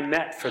she and I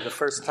met for the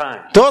first time.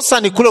 Tulsa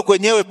ni kule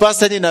kwenyewe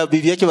pastor na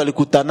bibi yake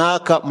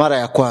walikutanaka mara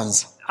ya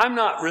kwanza. I'm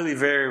not really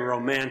very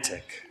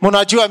romantic.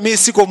 Mnajua mimi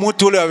siko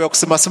mtu ule wa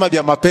kusema sema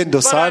vya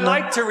mapendo sana. But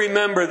I like to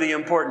remember the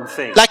important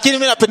things. Lakini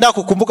mimi napenda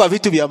kukumbuka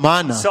vitu vya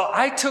maana. So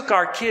I took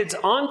our kids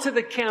onto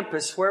the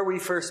campus where we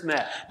first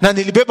met. Na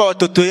nilibeba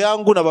watoto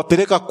yangu na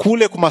wapeleka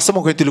kule kwa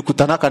masomo kwenye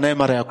tulikutanaka naye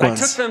mara ya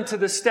kwanza. I took them to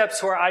the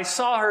steps where I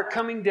saw her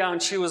coming down.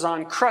 She was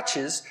on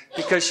crutches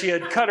because she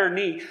had cut her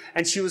knee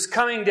and she was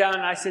coming down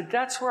and I said,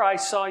 that's where I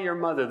saw your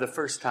mother the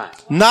first time.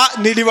 Na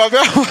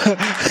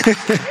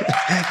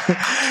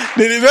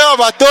nilibeba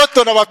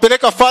watoto na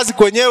wapeleka fazi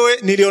kwenyewe.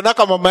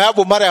 Nilionaka mama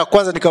yabo mara ya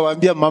kwanza,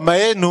 nikawaambia mama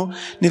yenu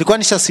nilikuwa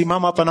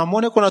nishasimama hapa na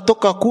muone kuna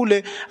toka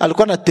kule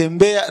alikuwa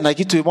anatembea na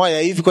kitu moja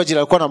hivi kwa ajili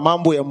alikuwa na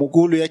mambo ya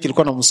mugulu yake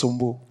ilikuwa na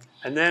msumbu.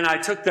 And then I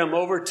took them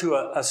over to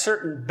a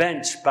certain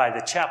bench by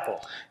the chapel.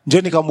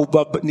 Ndio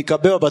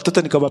nikabeba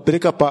watoto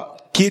nikawapeleka pa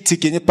kiti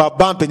kenye pa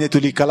bump yenye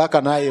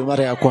tulikalaka naye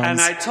mara ya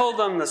kwanza. And I told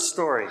them the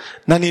story.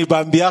 Na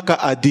niliwaambiaka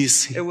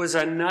hadithi. It was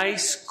a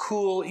nice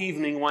cool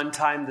evening one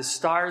time. The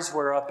stars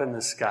were up in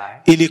the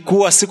sky.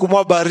 Ilikuwa siku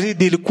moja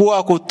baridi, ilikuwa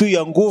ako tu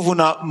ya nguvu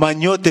na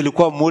manyote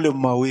ilikuwa mule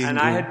mawingu. And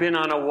I had been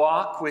on a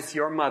walk with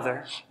your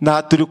mother.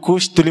 Na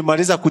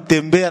tulimaliza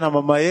kutembea na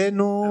mama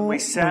yenu. And we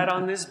sat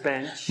on this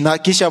bench. Na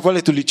kisha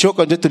pale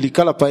tulichoka ndio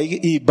tulikala pa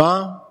hii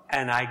ban.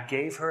 And I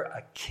gave her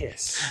a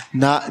kiss.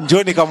 Na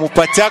njoo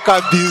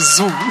nikamupatiaka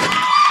bizu.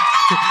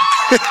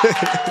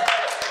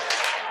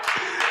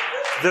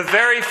 The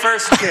very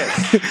first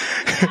kiss.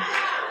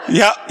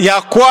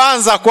 ya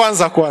kwanza.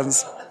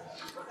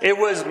 It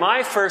was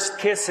my first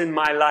kiss in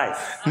my life.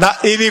 Na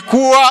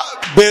ilikuwa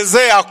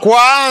beze ya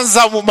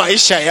kwanza mu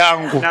maisha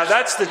yangu. Now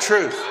that's the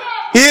truth.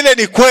 Ile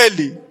ni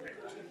kweli.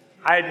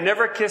 I had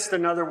never kissed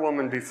another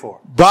woman before.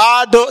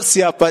 Bado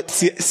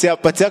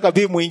siapatiaka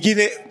bibi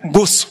mwingine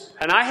busu.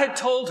 And I had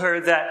told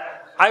her that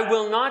I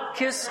will not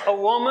kiss a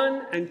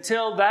woman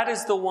until that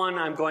is the one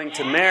I'm going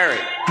to marry.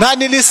 Na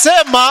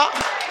nilisema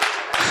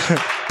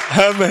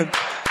amen,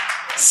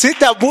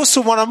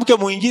 sitabusu mwanamke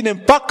mwingine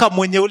mpaka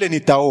mwenye ule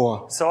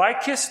nitaoa. So I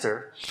kissed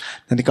her.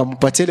 Na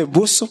nikampatia ile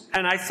busu.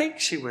 And I think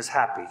she was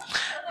happy.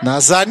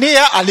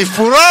 Nazania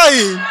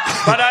alifurahi.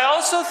 But I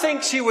also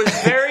think she was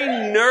very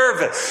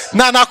nervous.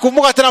 Na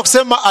nakumbuka tena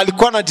kusema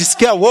alikuwa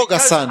anajisikia woga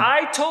sana.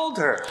 I told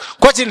her.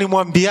 Kwa nini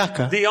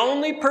nilimwambiaka? The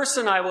only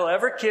person I will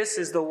ever kiss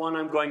is the one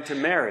I'm going to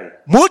marry.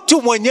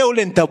 Mtu mwenye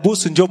ule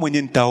nitabusu ndio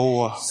mwenye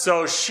nitaoa.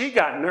 So she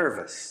got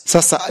nervous.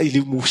 Sasa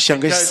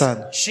ilimshangaza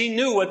sana. She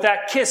knew what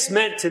that kiss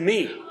meant to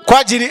me. Kwa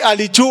ajili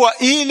alijua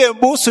ile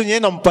busu yenyewe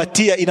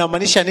nampatia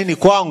inamaanisha nini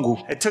kwangu.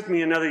 It took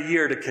me another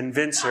year to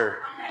convince her.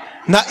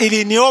 Na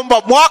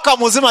iliniomba mwaka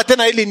mzima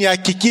tena ili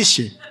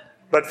nihakikishe.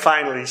 But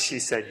finally she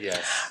said yes.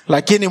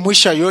 Lakini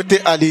mwisho yote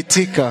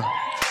aliitika.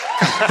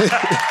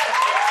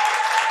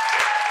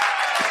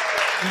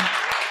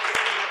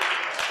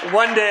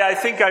 One day I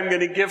think I'm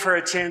going to give her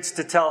a chance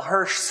to tell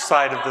her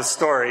side of the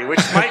story, which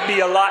might be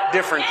a lot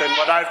different than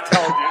what I've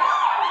told you.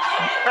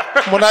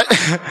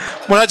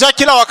 Mnajua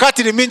kila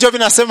wakati ni mimi ndio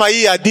ninasema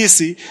hii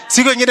hadithi,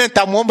 siku nyingine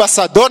nitamuomba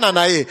Sadona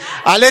na yeye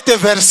alete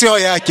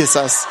version yake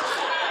sasa.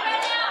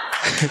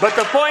 But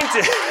the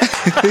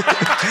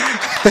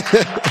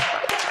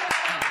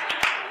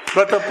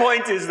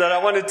point is that I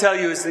want to tell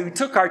you is that we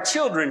took our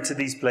children to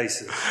these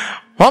places.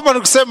 Mama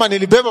nikusema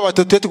nilibeba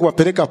watoto wetu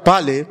kuwapeleka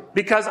pale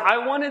because I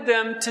wanted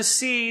them to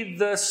see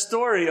the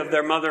story of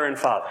their mother and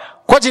father.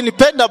 Kwa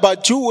nilipenda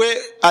bajue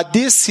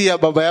hadithi ya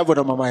baba yao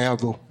na mama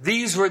yao.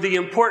 These were the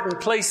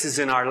important places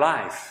in our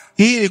life.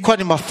 Hii ilikuwa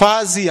ni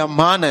mafazi ya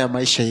maana ya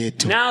maisha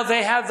yetu. Now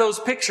they have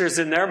those pictures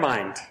in their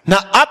mind. Na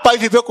hapa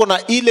hivi beko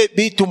na ile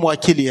bitu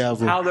mwakili yao.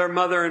 How their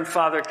mother and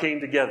father came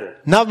together.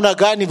 Namna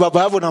gani baba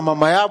yao na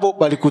mama yao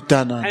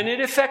walikutana. And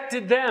it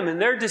affected them and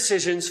their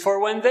decisions for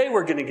when they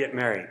were going to get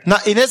married. Na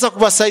inaweza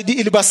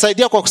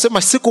ilibasaidia kwa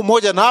kusema siku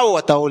moja nao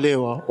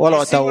wataolewa wala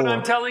wataoa. See what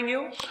I'm telling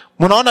you?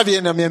 Mnaona vile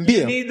ninaniambia?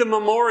 You need the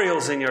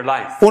memorials in your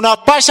life.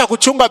 Unapasha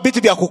kuchunga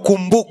vitu vya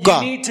kukumbuka.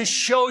 You need to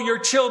show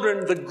your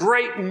children the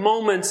great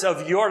moments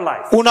of your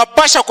life.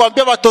 Unapasha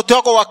kuambia watoto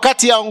wako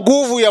wakati ya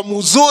nguvu ya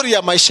mzuri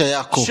ya maisha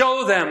yako.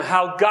 Show them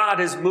how God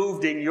has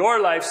moved in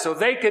your life so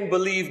they can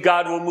believe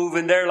God will move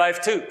in their life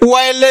too.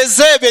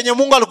 Waelezee vyenye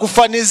Mungu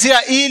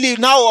alikufanizia ili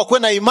nao wakuwe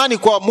na imani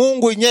kwa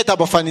Mungu yenyewe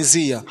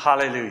atabafanizia.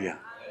 Hallelujah.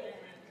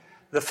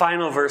 The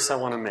final verse I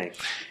want to make.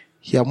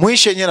 Ya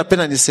mwisho yenyewe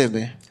napenda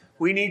niseme.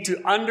 We need to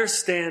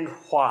understand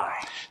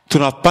why.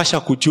 Tunapasha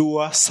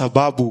kujua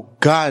sababu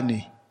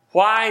gani.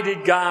 Why did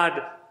God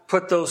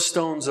put those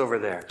stones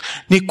over there?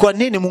 Ni kwa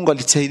nini Mungu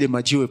alitia ile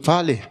majiwe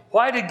pale?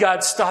 Why did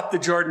God stop the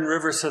Jordan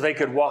River so they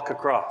could walk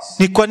across?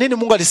 Ni kwa nini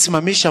Mungu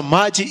alisimamisha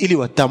maji ili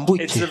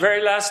watambuke? It's the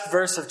very last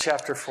verse of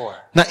chapter 4.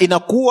 Na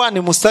inakuwa ni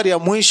mstari ya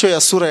mwisho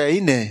ya sura ya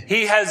 4.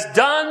 He has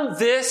done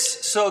this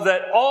so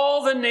that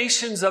all the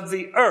nations of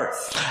the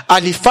earth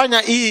alifanya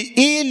hii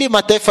ili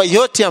mataifa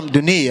yote ya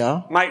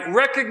dunia might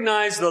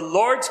recognize the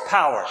Lord's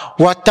power.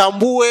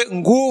 Watambue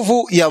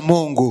nguvu ya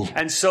Mungu.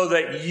 And so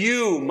that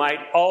you might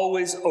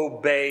always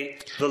obey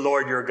the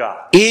Lord your God.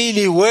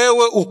 Ili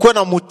wewe ukuwe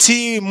na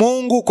mtii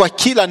Mungu kwa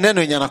kila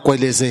neno yenye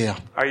anakuelezea.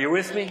 Are you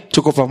with me?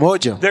 Tuko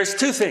pamoja? There's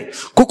two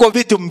things. Kuko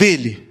vitu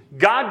mbili.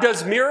 God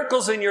does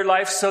miracles in your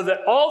life so that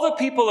all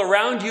the people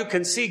around you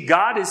can see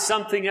God is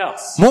something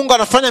else. Mungu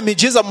anafanya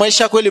miujiza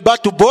maisha yako ili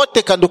watu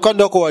wote kando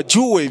kando yako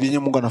wajue vile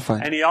Mungu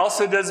anafanya. And he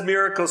also does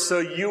miracles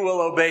so you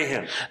will obey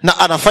him. Na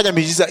anafanya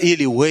miujiza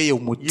ili wewe You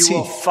umutii.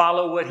 will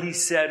follow what he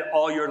said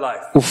all your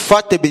life.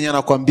 Ufuate binye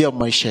anakuambia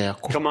maisha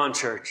yako. Come on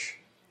church.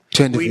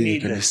 Twende We vile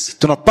need kanisa. this.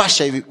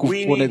 Tunapasha hivi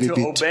We kuona need to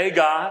vitu. obey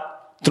God.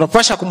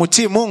 Tunapasha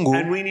kumtii Mungu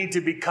And we need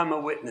to become a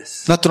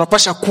witness. na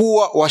tunapasha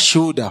kuwa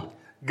washuhuda.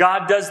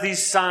 God does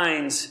these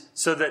signs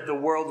so that the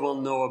world will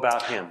know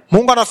about him.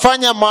 Mungu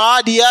anafanya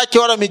maadi yake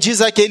wala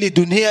miujiza yake ili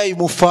dunia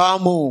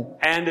imfahamu.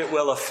 And it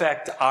will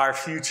affect our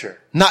future.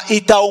 Na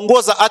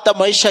itaongoza hata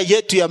maisha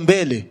yetu ya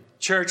mbele.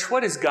 Church,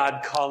 what is God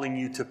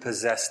calling you to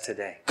possess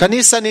today?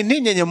 Kanisa, ni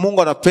nini yenye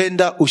Mungu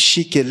anapenda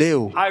ushike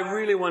leo? I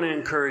really want to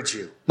encourage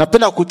you.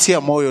 Napenda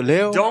kutia moyo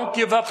leo. Don't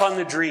give up on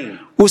the dream.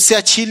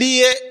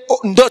 Usiachilie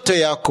ndoto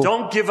yako.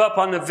 Don't give up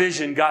on the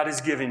vision God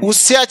has given you.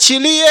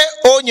 Usiachilie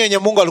onyo yenye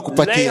Mungu Lay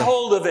alikupatia.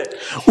 hold of it.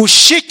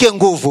 Ushike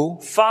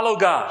nguvu. Follow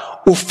God.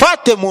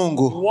 Ufate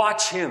Mungu.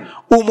 Watch him.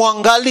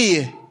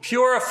 Umwangalie.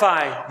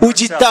 Purify yourself.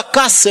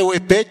 Ujitakase wewe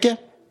peke.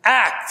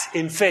 Act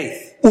in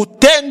faith.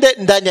 Utende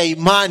ndani ya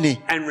imani.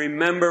 And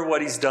remember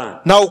what he's done.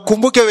 Na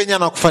ukumbuke wenye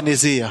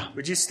anakufanizia.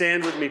 Would you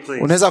stand with me,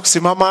 please? Unaweza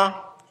kusimama?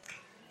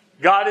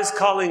 God is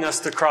calling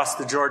us to cross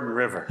the Jordan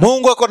River.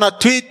 Mungu ako na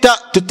tuita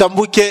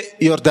tutambuke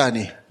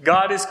Yordani.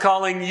 God is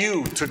calling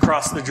you to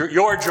cross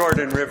your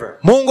Jordan River.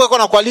 Mungu ako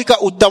nakualika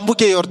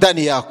utambuke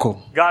Yordani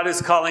yako. God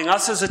is calling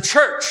us as a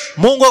church.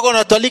 Mungu ako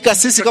natualika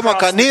sisi kama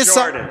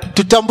kanisa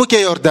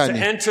tutambuke Yordani.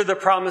 To enter the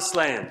promised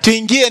land.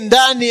 Tuingie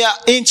ndani ya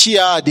nchi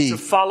ya ahadi. To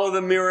follow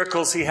the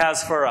miracles he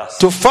has for us.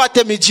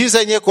 Tufate miujiza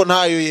yenye iko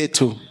nayo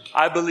yetu.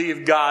 I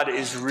believe God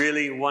is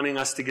really wanting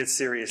us to get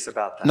serious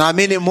about that.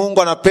 Naamini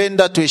Mungu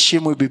anapenda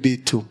tuheshimu bibi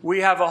tu. We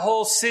have a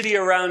whole city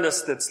around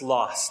us that's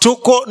lost.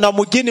 Tuko na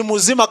mjini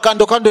mzima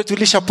kando kando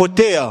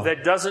tulishapotea.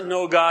 That doesn't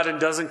know God and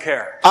doesn't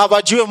care.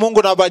 Abajue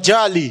Mungu na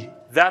bajali.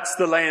 That's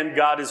the land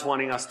God is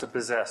wanting us to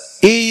possess.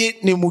 Hii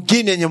ni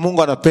mgini yenye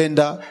Mungu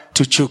anapenda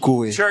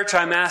tuchukue. Church,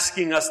 I'm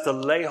asking us to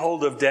lay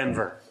hold of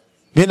Denver.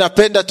 Mimi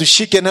napenda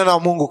tushike neno la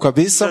Mungu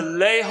kabisa. To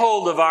lay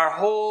hold of our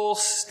whole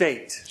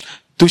state.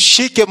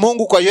 Tushike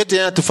Mungu kwa yote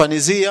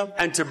yanatufanizia.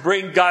 And to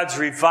bring God's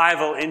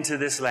revival into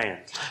this land.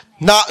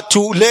 Na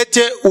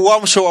tulete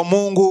uamsho wa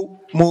Mungu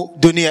mu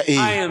dunia hii.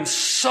 I am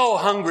so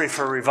hungry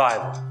for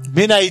revival.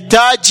 Mimi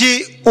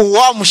nahitaji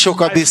uamsho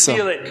kabisa. I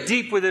feel it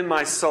deep within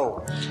my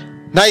soul.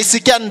 Na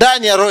isikia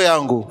ndani ya roho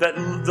yangu. That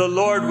the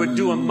Lord would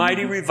do a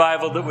mighty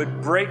revival that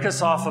would break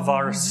us off of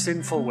our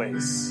sinful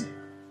ways.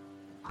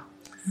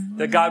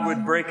 That God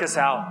would break us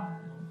out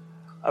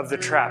of the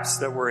traps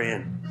that we're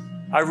in.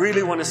 I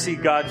really want to see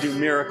God do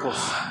miracles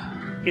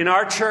in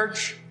our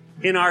church,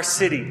 in our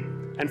city,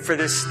 and for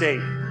this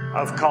state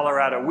of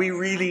Colorado. We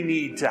really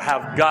need to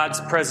have God's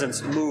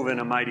presence move in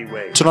a mighty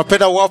way.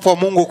 Tunapenda uwepo wa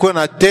Mungu kuwe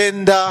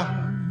natenda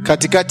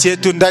katikati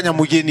yetu, ndani ya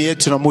mjini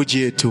yetu na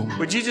mji yetu.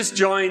 Would you just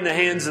join the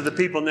hands of the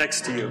people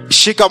next to you?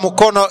 Shika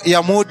mkono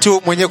ya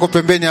mtu mwenye uko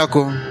pembeni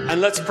yako.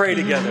 And let's pray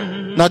together.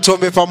 Na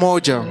tuombe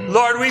pamoja.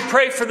 Lord, we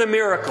pray for the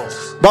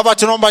miracles. Baba,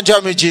 tunaomba njia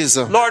ya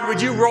miujiza. Lord,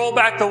 would you roll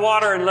back the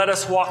water and let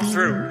us walk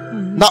through?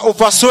 Na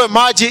upasue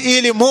maji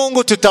ili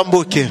Mungu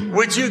tutambuke.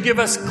 Would you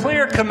give us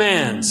clear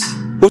commands?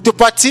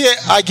 Utupatie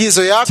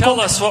agizo yako. Tell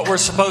us what we're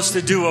supposed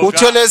to do, oh God.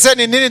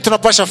 Utuelezeni nini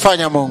tunapaswa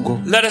fanya,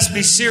 Mungu. Let us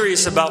be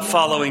serious about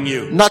following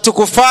you. Na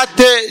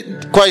tukufate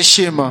kwa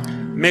heshima.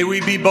 May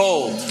we be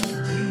bold.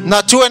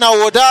 Na tuwe na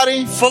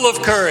uhodari. Full of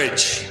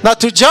courage. Na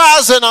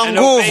tujaze na And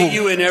obey nguvu.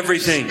 you in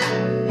everything.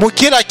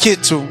 Mukila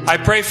kitu. I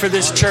pray for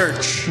this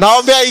church.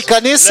 Naombea hii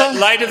kanisa. Let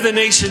Light of the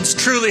Nations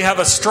truly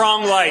have a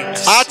strong light.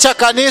 Acha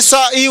kanisa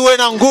iwe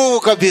na nguvu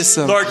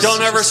kabisa. Lord,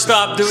 don't ever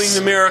stop doing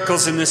the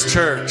miracles in this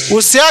church.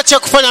 Usiache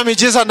kufanya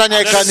miujiza ndani ya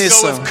Let us go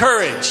kanisa. with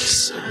courage.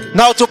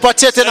 Na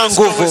utupatie tena Let us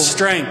go with nguvu.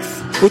 strength.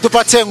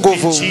 Utupatie In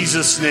nguvu.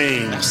 Jesus'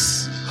 name.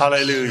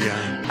 Hallelujah.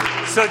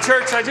 So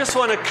church, I just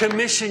want to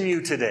commission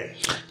you today.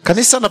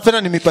 Kanisa,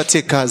 napenda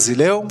nimipatie kazi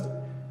leo.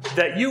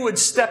 That you would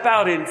step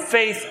out in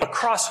faith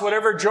across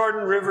whatever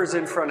Jordan River is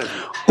in front of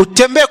you.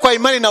 Utembee kwa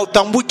imani na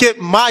utambuke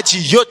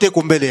maji yote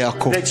kumbele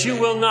yako. That you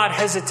will not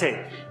hesitate.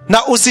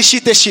 Na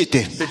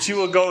usishite. That you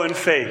will go in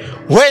faith.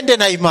 Wende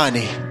na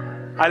imani.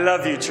 I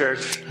love you, church.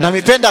 Na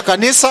mipenda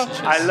kanisa.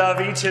 I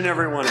love each and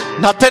every one of you.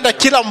 Napenda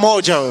kila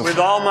mmoja wewe. With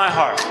all my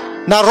heart.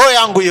 Na roho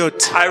yangu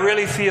yote. I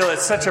really feel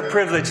it's such a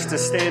privilege to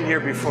stand here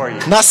before you.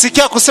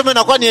 Nasikia kusema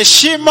inakuwa ni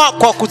heshima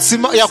kwa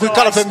ya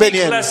kuikala pembeni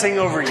yenu. Blessing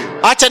over you.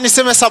 Acha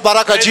niseme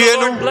baraka juu May the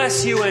Lord yenu.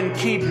 bless you and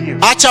keep you.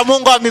 Acha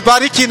Mungu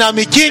amibariki na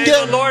mikinge.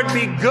 May the Lord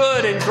be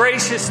good and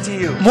gracious to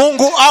you.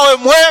 Mungu awe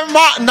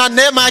mwema na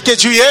neema yake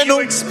juu You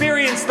yenu.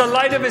 experience the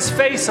light of his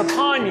face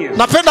upon you.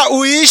 Napenda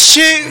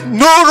uishi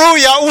nuru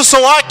ya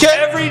uso wake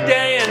Every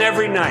day and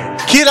every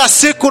night. kila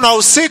siku na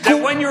usiku.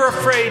 That when you're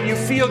afraid, you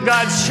feel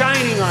God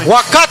shining on you.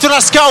 Wakati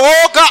unasikia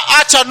woga,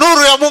 acha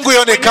nuru ya Mungu When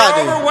you're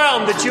ionekane.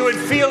 overwhelmed, that you would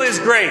feel his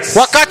grace.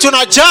 Wakati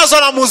unajazwa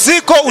na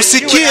muziko, That you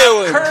usikie would have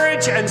wewe.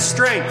 courage and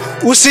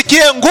strength.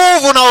 Usikie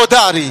nguvu na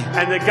hodari.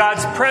 And that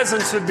God's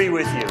presence would be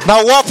with you. Na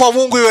uwapo wa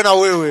Mungu iwe na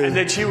wewe. And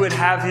that you would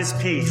have his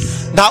peace.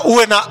 Na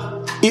uwe na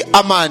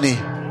amani.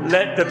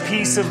 Let the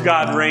peace of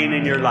God reign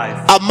in your life.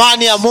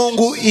 Amani ya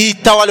Mungu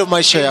itawale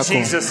maisha In yako.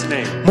 Jesus'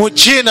 name.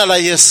 Mujina la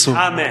Yesu.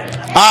 Amen.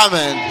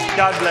 Amen.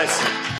 God bless you.